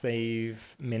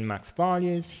save min-max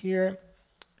values here,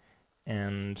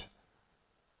 and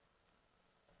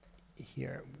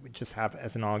here we just have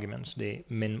as an argument the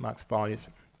min-max values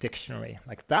dictionary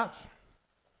like that.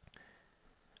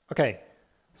 Okay,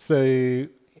 so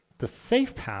the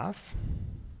save path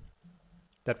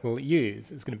that we'll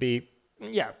use is going to be,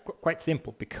 quite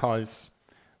simple, because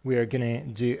we are going to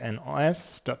do an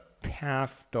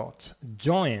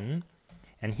os.path.join,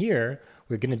 and here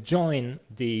we're going to join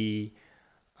the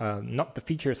not the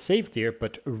feature saved here,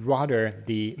 but rather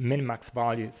the min-max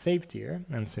value saved here.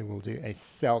 And so we'll do a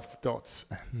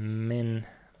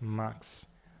self.min-max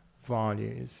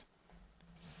values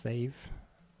save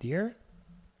here.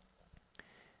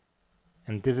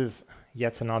 And this is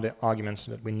yet another argument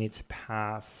that we need to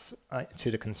pass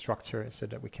to the constructor so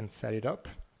that we can set it up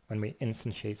when we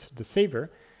instantiate the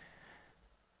saver.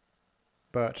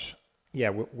 But yeah,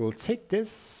 we'll take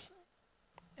this,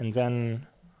 and then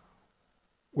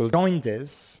we'll join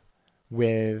this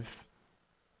with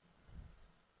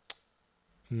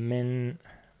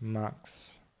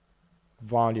min-max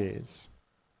values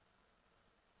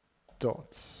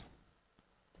dot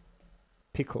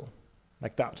pickle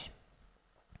like that.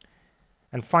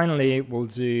 And finally, we'll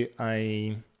do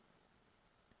a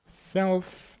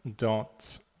self.saver.save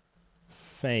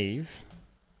save,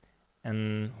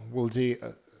 and we'll do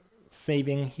a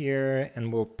saving here,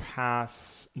 and we'll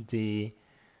pass the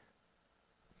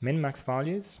min-max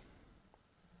values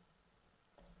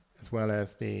as well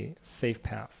as the save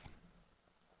path.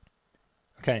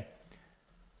 Okay,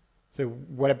 so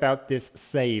what about this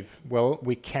save? Well,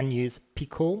 we can use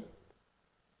pickle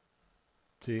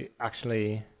to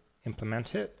actually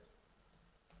implement it,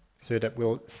 so that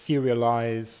we'll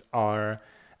serialize our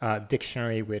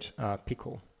dictionary with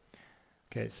pickle.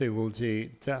 Okay, so we'll do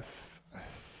def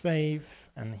save,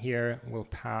 and here we'll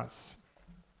pass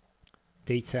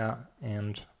data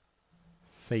and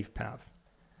save path.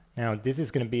 Now this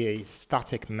is going to be a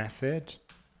static method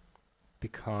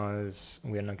because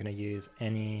we're not going to use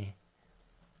any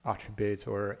attributes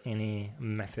or any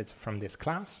methods from this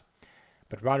class,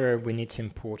 but rather we need to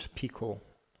import pickle,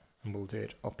 and we'll do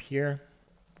it up here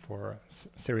for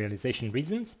serialization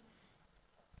reasons.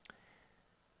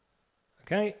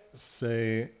 Okay,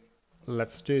 so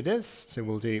let's do this. So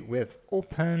we'll do it with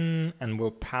open, and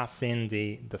we'll pass in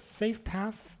the save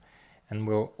path, and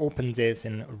we'll open this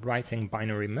in writing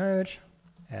binary merge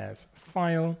as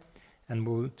file, and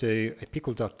we'll do a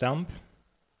pickle.dump,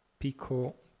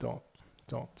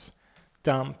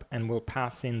 pickle.dump, and we'll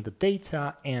pass in the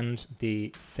data and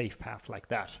the save path like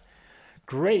that.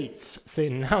 Great, so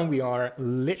now we are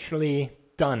literally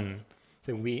done.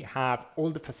 So we have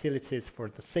all the facilities for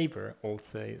the saver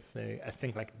also, so I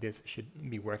think like this should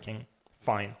be working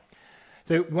fine.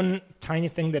 So one tiny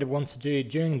thing that I want to do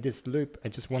during this loop, I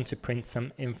just want to print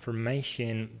some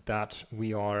information that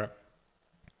we are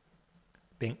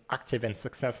being active and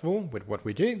successful with what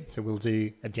we do. So we'll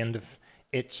do at the end of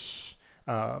each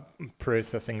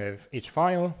processing of each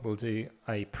file, we'll do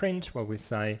a print where we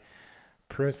say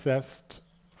processed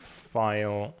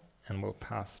file, and we'll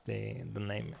pass the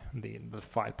name, the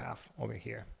file path over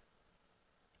here.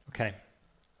 Okay.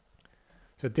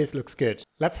 So this looks good.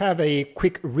 Let's have a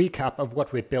quick recap of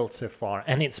what we built so far.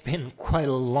 And it's been quite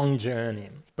a long journey,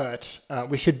 but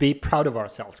we should be proud of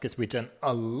ourselves because we've done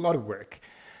a lot of work.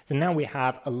 So now we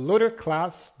have a loader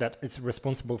class that is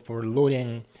responsible for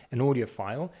loading an audio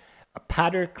file, a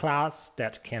padder class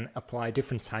that can apply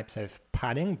different types of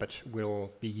padding, but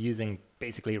we'll be using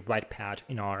basically WritePad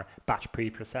in our batch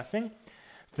pre-processing.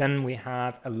 Then we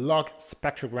have a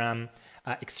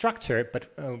LogSpectrogramExtractor,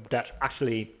 but that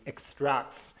actually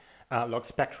extracts log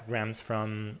spectrograms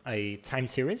from a time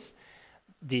series.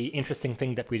 The interesting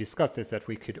thing that we discussed is that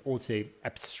we could also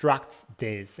abstract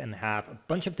this and have a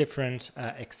bunch of different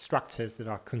extractors that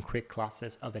are concrete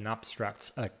classes of an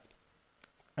abstract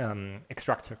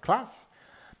extractor class.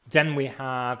 Then we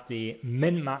have the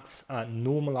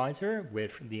MinMaxNormaliser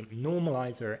with the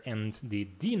normalizer and the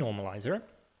denormalizer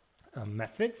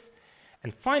methods.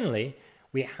 And finally,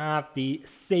 we have the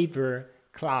saver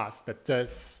class that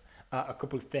does a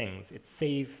couple of things. It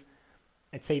saves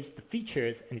the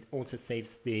features, and it also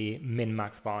saves the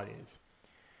min-max values.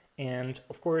 And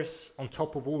of course, on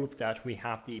top of all of that, we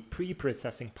have the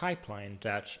pre-processing pipeline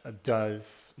that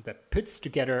puts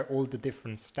together all the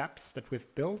different steps that we've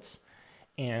built,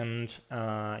 and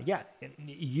yeah, it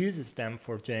uses them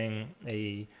for doing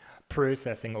a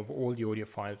processing of all the audio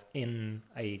files in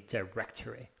a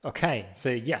directory. Okay, so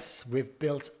yes, we've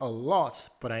built a lot,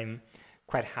 but I'm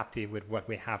quite happy with what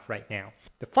we have right now.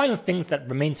 The final things that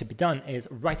remain to be done is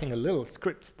writing a little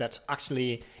script that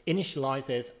actually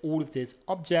initializes all of these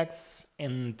objects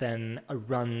and then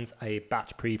runs a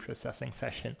batch pre-processing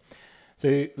session.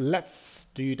 So let's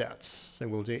do that. So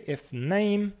we'll do if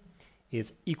name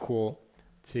is equal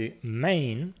to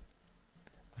main,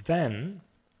 then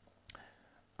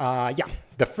yeah,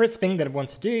 the first thing that I want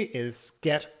to do is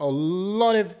get a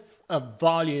lot of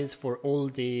values for all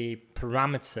the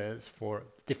parameters for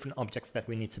different objects that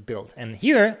we need to build. And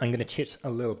here I'm going to cheat a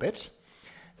little bit.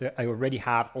 So I already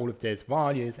have all of those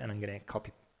values, and I'm going to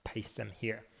copy paste them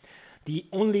here. The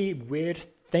only weird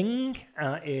thing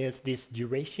is this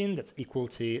duration that's equal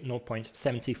to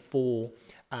 0.74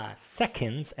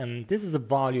 seconds, and this is a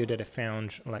value that I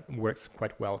found like works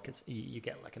quite well because you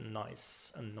get like a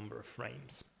nice number of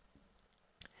frames.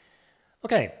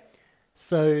 Okay,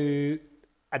 so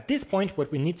at this point,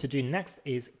 what we need to do next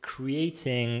is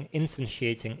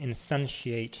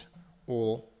instantiate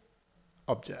all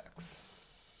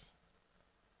objects.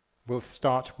 We'll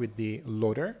start with the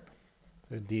loader.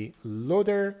 So the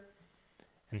loader,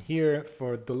 and here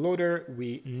for the loader,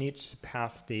 we need to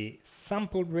pass the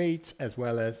sample rate as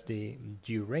well as the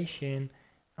duration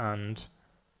and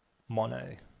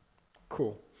mono.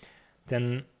 Cool.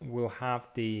 Then we'll have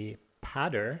the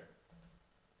padder.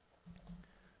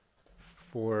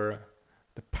 For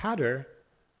the padder,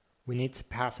 we need to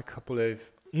pass a couple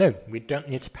of no, we don't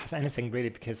need to pass anything really,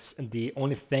 because the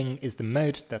only thing is the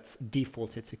mode that's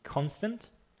defaulted to constant,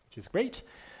 which is great.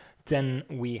 Then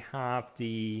we have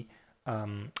the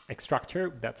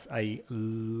extractor, that's a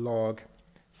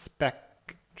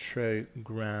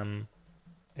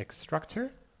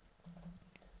LogSpectrogramExtractor.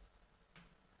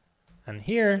 And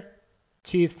here,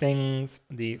 two things,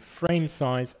 the frame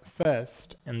size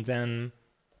first, and then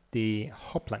the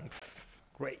hop length.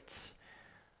 Great.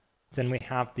 Then we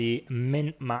have the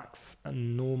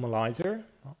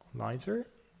MinMaxNormaliser.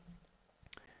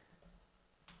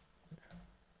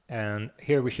 And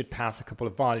here we should pass a couple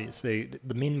of values. So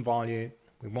the min value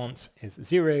we want is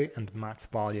 0 and the max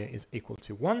value is equal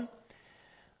to 1.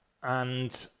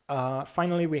 And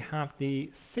finally we have the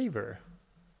saver.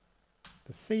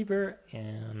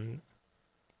 And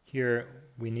here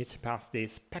we need to pass the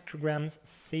spectrograms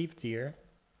saved here,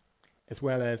 as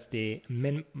well as the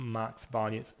min-max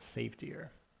values saved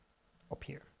here, up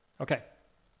here. Okay.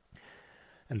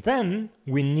 And then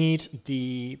we need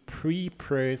the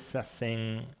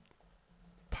pre-processing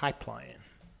pipeline.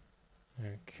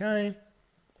 Okay.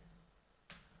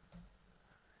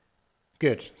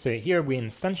 Good. So here we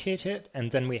instantiate it,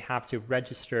 and then we have to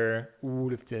register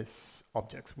all of these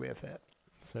objects with it.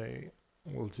 So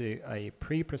we'll do a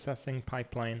pre-processing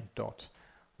pipeline dot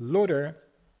loader,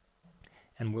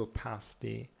 and we'll pass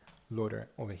the loader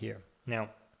over here. Now,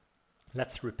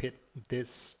 let's repeat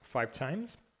this 5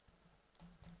 times.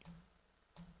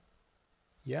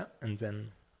 Yeah, and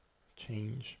then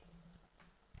change.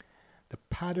 The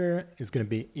pattern is going to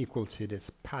be equal to this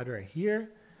pattern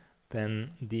here.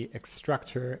 Then the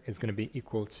extractor is going to be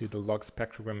equal to the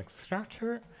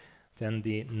LogSpectrogramExtractor. Then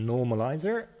the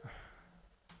normalizer.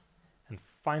 And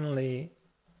finally,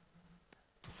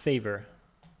 saver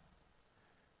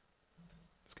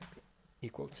is going to be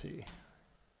equal to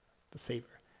the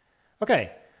saver.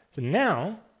 Okay, so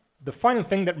now the final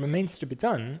thing that remains to be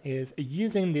done is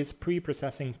using this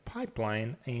pre-processing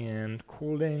pipeline and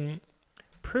calling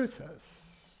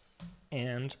process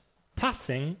and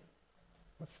passing,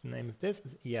 what's the name of this?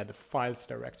 Yeah, the files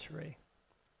directory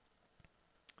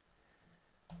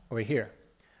over here.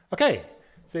 Okay,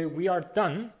 so we are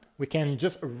done. We can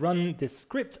just run this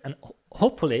script, and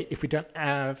hopefully if we don't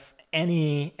have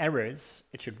any errors,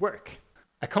 it should work.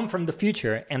 I come from the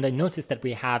future and I noticed that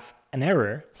we have an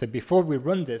error. So before we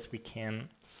run this, we can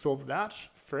solve that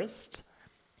first.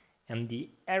 And the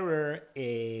error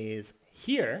is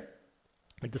here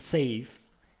with the save.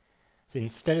 So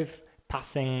instead of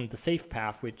passing the save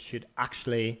path, we should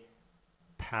actually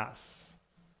pass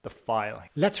the file.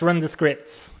 Let's run the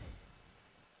script.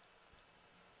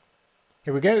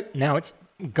 Here we go. Now it's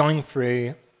going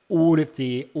through all of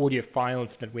the audio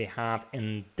files that we have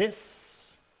in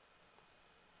this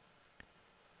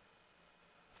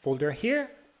folder here,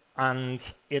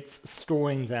 and it's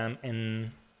storing them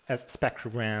in as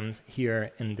spectrograms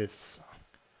here in this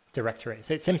directory.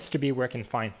 So it seems to be working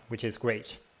fine, which is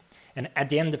great. And at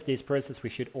the end of this process, we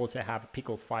should also have a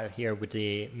pickle file here with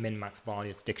the min-max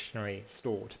values dictionary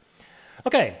stored.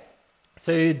 Okay,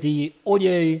 so the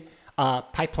audio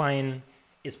pipeline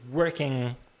is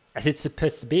working as it's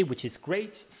supposed to be, which is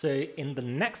great. So in the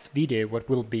next video, what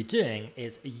we'll be doing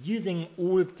is using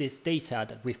all of this data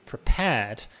that we've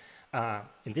prepared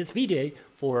in this video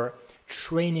for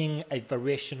training a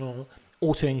variational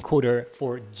autoencoder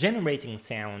for generating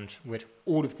sound with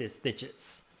all of these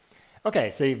digits.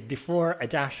 Okay, so before I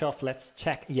dash off, let's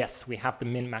check. Yes, we have the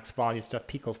min-max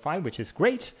values.pickle file, which is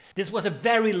great. This was a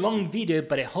very long video,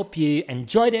 but I hope you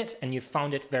enjoyed it and you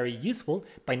found it very useful.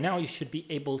 By now, you should be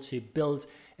able to build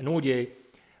an audio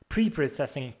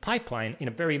pre-processing pipeline in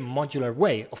a very modular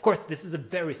way. Of course, this is a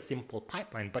very simple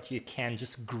pipeline, but you can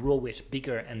just grow it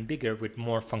bigger and bigger with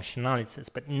more functionalities.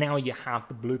 But now you have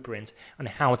the blueprint on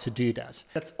how to do that.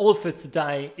 That's all for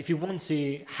today. If you want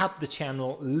to help the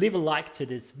channel, leave a like to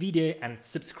this video and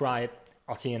subscribe.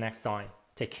 I'll see you next time.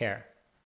 Take care.